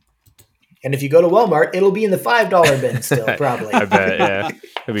 And if you go to Walmart, it'll be in the $5 bin still, probably. I bet, yeah.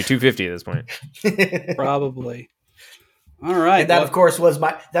 It'll be $2.50 at this point. Probably. All right. And that, of course, was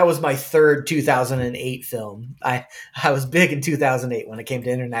my third 2008 film. I was big in 2008 when it came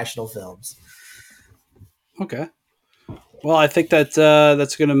to international films. Okay. Well, I think that's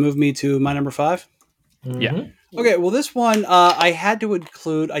going to move me to my number 5. Mm-hmm. Yeah. Okay. Well, this one I had to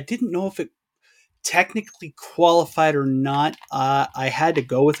include. I didn't know if it technically qualified or not. I had to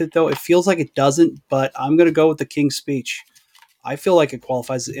go with it, though. It feels like it doesn't, but I'm going to go with The King's Speech. I feel like it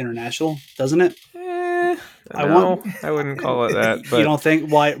qualifies as international, doesn't it? I wouldn't call it that. But you don't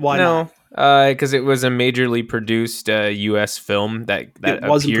think? Why no, not? Because it was a majorly produced U.S. film that It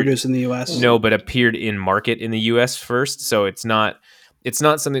wasn't produced in the U.S. No, but appeared in market in the U.S. first. So it's not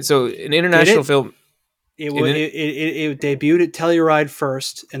something. So an international film. It debuted at Telluride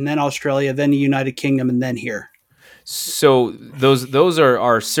first, and then Australia, then the United Kingdom, and then here. So those are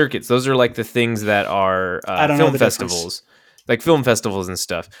our circuits. Those are like the things that are film festivals. Like film festivals and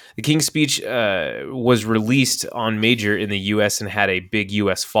stuff. The King's Speech was released on major in the U.S. and had a big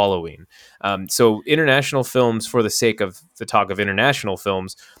U.S. following. So international films, for the sake of the talk of international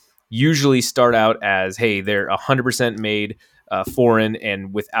films, usually start out as, hey, they're 100% made foreign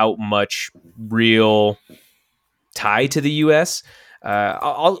and without much real tie to the U.S.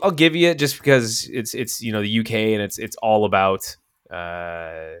 I'll give you it just because it's the UK and it's all about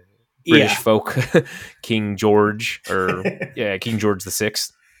British folk, King George King George VI.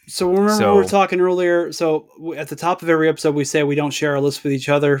 So remember we were talking earlier. So at the top of every episode, we say we don't share our list with each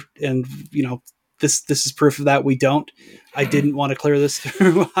other, and this is proof of that. We don't. I didn't want to clear this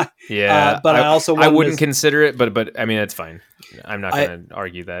through. But I wouldn't consider it. But I mean, that's fine. I'm not going to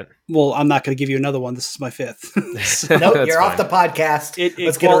argue that. Well, I'm not going to give you another one. This is my 5th. So, nope, you're off the podcast.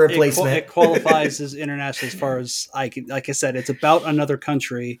 Let's get a replacement. It qualifies as international as far as I can. Like I said, it's about another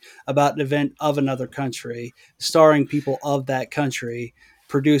country, about an event of another country, starring people of that country,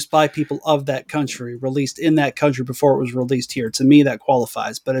 produced by people of that country, released in that country before it was released here. To me, that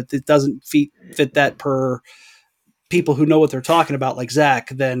qualifies. But if it doesn't fit that per people who know what they're talking about, like Zach,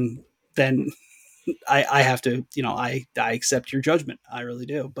 then I have to, I accept your judgment. I really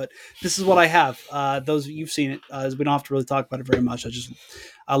do. But this is what I have. Those you've seen it. We don't have to really talk about it very much.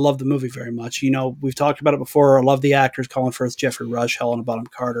 I love the movie very much. We've talked about it before. I love the actors: Colin Firth, Jeffrey Rush, Helena Bonham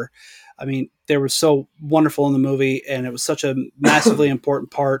Carter. I mean, they were so wonderful in the movie, and it was such a massively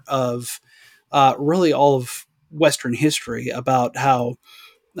important part of really all of Western history about how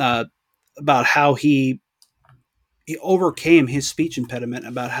he overcame his speech impediment,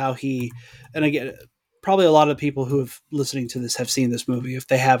 about how and again, probably a lot of people who have listening to this have seen this movie. If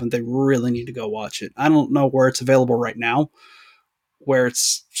they haven't, they really need to go watch it. I don't know where it's available right now, where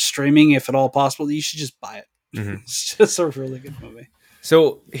it's streaming, if at all possible. You should just buy it. Mm-hmm. It's just a really good movie.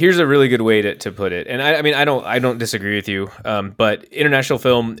 So here's a really good way to put it. And I don't disagree with you. But international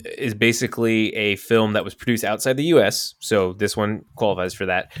film is basically a film that was produced outside the US. So this one qualifies for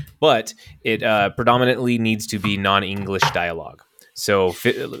that, but it predominantly needs to be non-English dialogue. So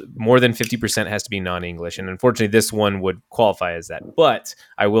more than 50% has to be non-English. And unfortunately, this one would qualify as that. But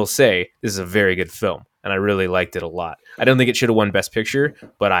I will say this is a very good film, and I really liked it a lot. I don't think it should have won Best Picture,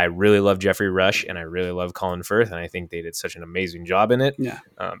 but I really love Jeffrey Rush, and I really love Colin Firth, and I think they did such an amazing job in it. Yeah.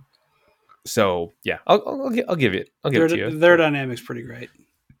 So yeah, I'll give it. I'll give it to you. Their dynamic's pretty great.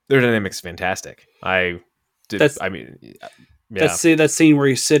 Their dynamic's fantastic. Yeah. That scene where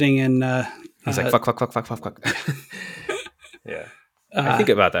he's sitting in. He's like fuck. Yeah. I think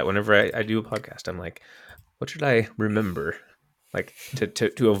about that whenever I do a podcast. I'm like, what should I remember, like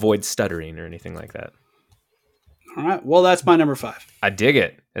to avoid stuttering or anything like that? All right. Well, that's my number 5. I dig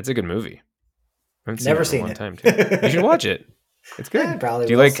it. It's a good movie. I've never seen it. Time too. You should watch it. It's good. Probably.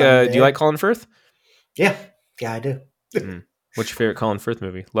 Do you like Colin Firth? Yeah, I do. What's your favorite Colin Firth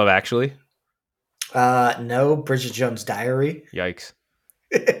movie? Love Actually? No, Bridget Jones' Diary. Yikes.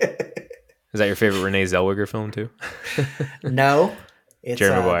 Is that your favorite Renee Zellweger film too? No. It's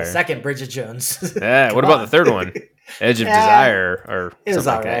Jerry Maguire. The second Bridget Jones. Yeah, what about the third one? Edge of Desire or something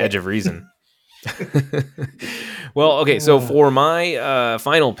like that. Right. Edge of Reason. Well, okay, so for my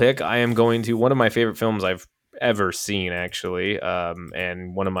final pick, I am going to one of my favorite films I've ever seen, actually,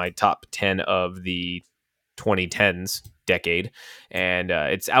 and one of my top 10 of the 2010s decade, and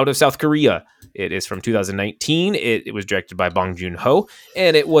it's out of South Korea. It is from 2019. It was directed by Bong Joon-ho,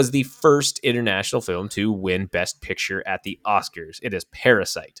 and it was the first international film to win Best Picture at the Oscars. It is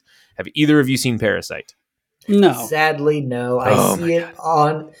Parasite. Have either of you seen Parasite? No. Sadly, no. I see it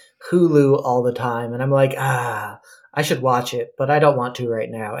on Hulu all the time, and I'm like, I should watch it, but I don't want to right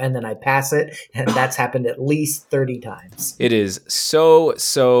now. And then I pass it, and that's happened at least 30 times. It is so,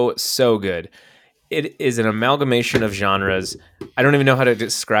 so, so good. It is an amalgamation of genres. I don't even know how to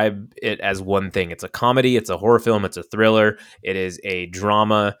describe it as one thing. It's a comedy, it's a horror film, it's a thriller, it is a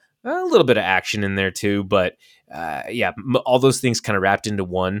drama, a little bit of action in there too. But all those things kind of wrapped into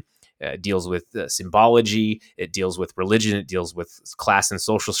one. Deals with symbology, it deals with religion, it deals with class and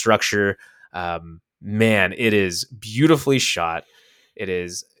social structure. Man, it is beautifully shot. It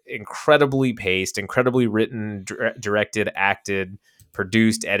is incredibly paced, incredibly written, directed, acted,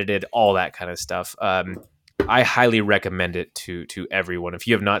 produced, edited, all that kind of stuff. I highly recommend it to everyone. If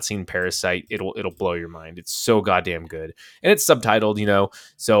you have not seen Parasite, it'll blow your mind. It's so goddamn good, and it's subtitled,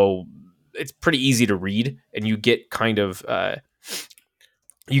 so it's pretty easy to read, and you get kind of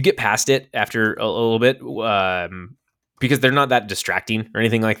you get past it after a little bit because they're not that distracting or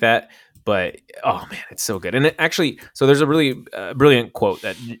anything like that. But oh man, it's so good. And it actually, so there's a really brilliant quote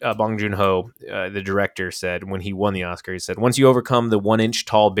that Bong Joon-ho, the director, said when he won the Oscar. He said, "Once you overcome the 1-inch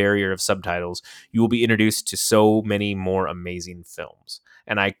tall barrier of subtitles, you will be introduced to so many more amazing films."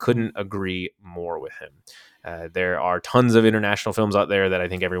 And I couldn't agree more with him. There are tons of international films out there that I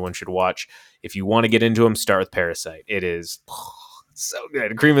think everyone should watch. If you want to get into them, start with Parasite. It is so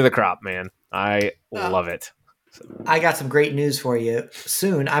good. Cream of the crop, man. I love it. I got some great news for you.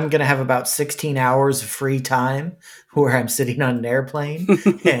 Soon, I'm going to have about 16 hours of free time where I'm sitting on an airplane.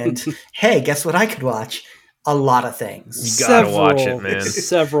 And hey, guess what I could watch? A lot of things. You gotta watch it, man.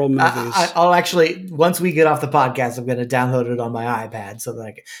 Several movies. I'll actually, once we get off the podcast, I'm going to download it on my iPad so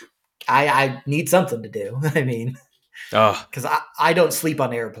that I need something to do. I mean, because I don't sleep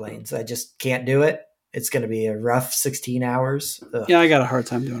on airplanes. I just can't do it. It's going to be a rough 16 hours. Ugh. Yeah, I got a hard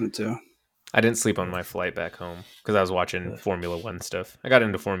time doing it too. I didn't sleep on my flight back home because I was watching Formula One stuff. I got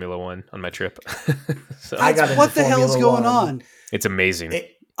into Formula One on my trip. So I got into what the Formula hell's going 1. on? It's amazing. You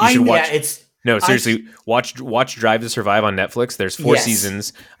I should know. watch. It's No, seriously, watch Drive to Survive on Netflix. There's 4 Yes.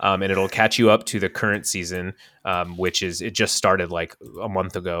 seasons, and it'll catch you up to the current season, which is it just started like a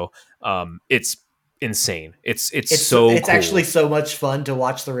month ago. It's insane. It's so it's cool. actually so much fun to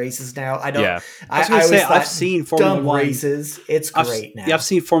watch the races now. I don't. Yeah. I was gonna always say, thought I've seen Formula dumb 1 races. It's great now. Yeah, I've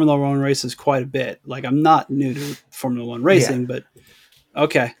seen Formula One races quite a bit. Like, I'm not new to Formula One racing, but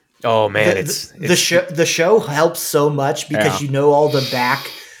okay. Oh man, the show helps so much because you know all the back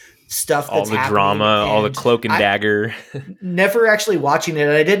stuff that's all the happening, drama, all the and cloak and dagger. Never actually watching it,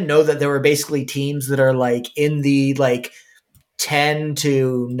 I didn't know that there were basically teams that are like in the 10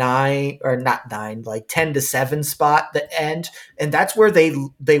 to 9 or not 9, like 10 to 7 spot that end, and that's where they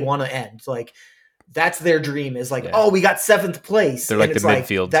want to end. Like that's their dream is oh, we got 7th place. They're like and the it's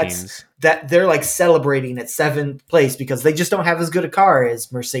midfield teams. That they're like celebrating at 7th place because they just don't have as good a car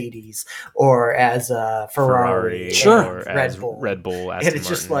as Mercedes or as Ferrari, or Red Bull. Red Bull, Aston And it's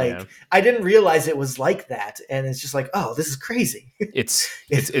just Martin, I didn't realize it was like that, and it's just oh, this is crazy. It's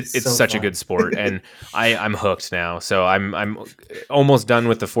so such fun. a good sport, and I'm hooked now. So I'm almost done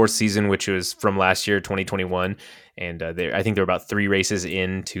with the 4th season, which was from last year, 2021, and I think there are about 3 races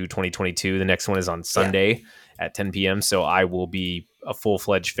into 2022. The next one is on Sunday at 10 p.m. So I will be a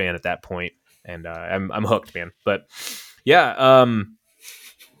full-fledged fan at that point, and I'm hooked, man. But yeah,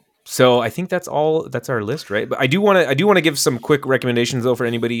 so I think that's all. That's our list, right? But I do want to give some quick recommendations though for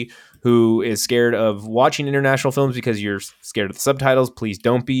anybody who is scared of watching international films because you're scared of the subtitles. Please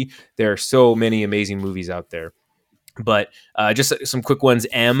don't be. There are so many amazing movies out there. But just some quick ones.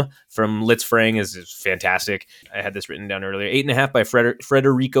 M from Litz Frang is fantastic. I had this written down earlier. 8.5 by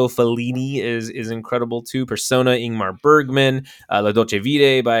Federico Fellini is incredible too. Persona, Ingmar Bergman. La Dolce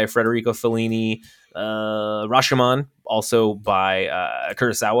Vita by Federico Fellini. Rashomon, also by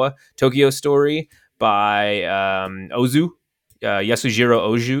Kurosawa. Tokyo Story by Ozu.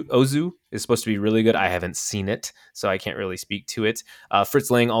 Yasujiro Ozu is supposed to be really good. I haven't seen it, so I can't really speak to it.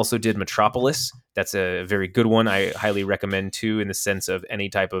 Fritz Lang also did Metropolis. That's a very good one. I highly recommend too, in the sense of any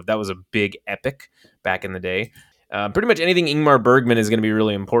type of, that was a big epic back in the day. Pretty much anything Ingmar Bergman is going to be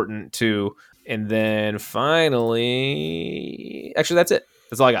really important too. And then finally, actually, that's it.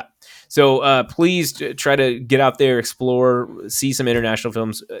 That's all I got. So please try to get out there, explore, see some international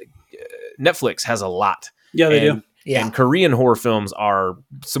films. Netflix has a lot. Yeah, they do. Yeah. And Korean horror films are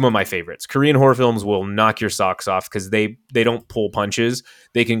some of my favorites. Korean horror films will knock your socks off because they don't pull punches.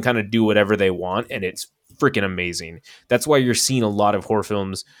 They can kind of do whatever they want, and it's freaking amazing. That's why you're seeing a lot of horror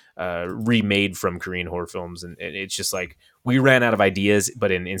films remade from Korean horror films, and it's just like we ran out of ideas.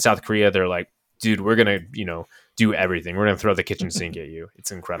 But in South Korea, they're like, dude, we're gonna do everything. We're gonna throw the kitchen sink at you.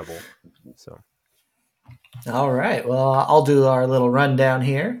 It's incredible. So All right. Well, I'll do our little rundown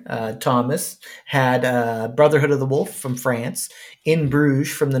here. Thomas had Brotherhood of the Wolf from France, In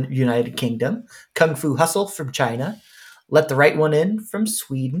Bruges from the United Kingdom, Kung Fu Hustle from China, Let the Right One In from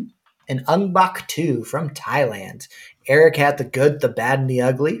Sweden, and Ong Bak 2 from Thailand. Eric had The Good, the Bad, and the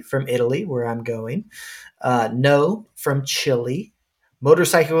Ugly from Italy, where I'm going. No from Chile,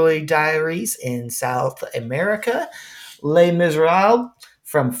 Motorcycle Diaries in South America, Les Miserables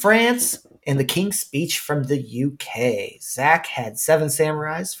from France, and The King's Speech from the UK. Zach had Seven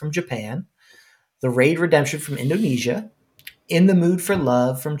Samurais from Japan, The Raid Redemption from Indonesia, In the Mood for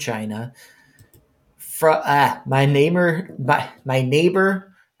Love from China, my neighbor,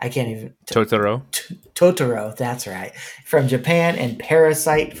 I can't even. Totoro. Totoro, that's right, from Japan, and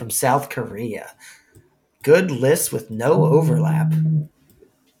Parasite from South Korea. Good list with no overlap.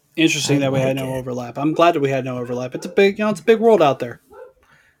 Interesting that we had no overlap. I'm glad that we had no overlap. It's a big, it's a big world out there.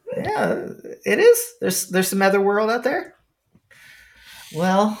 Yeah, it is. There's some other world out there.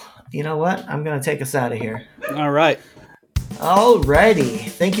 Well, you know what? I'm going to take us out of here. All right. Alrighty.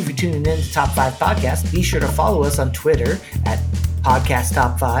 Thank you for tuning in to Top 5 Podcast. Be sure to follow us on Twitter at Podcast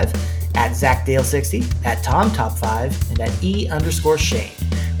Top 5, at ZachDale60, at TomTop5, and at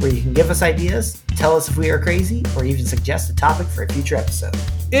E_Shane, where you can give us ideas, tell us if we are crazy, or even suggest a topic for a future episode.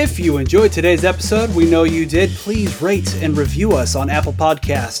 If you enjoyed today's episode, we know you did, please rate and review us on Apple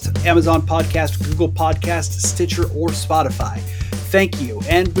Podcast, Amazon Podcast, Google Podcast, Stitcher, or Spotify. Thank you,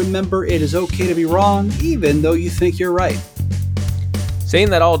 and remember, it is okay to be wrong, even though you think you're right. Saying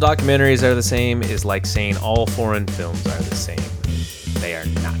that all documentaries are the same is like saying all foreign films are the same. They are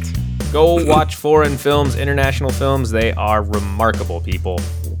not. Go watch foreign films, international films. They are remarkable, people.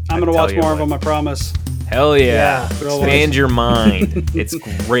 I'm going to watch more of them, I promise. Hell yeah. Expand your mind. It's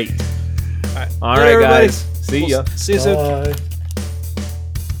great. All right, guys. See ya. See you soon.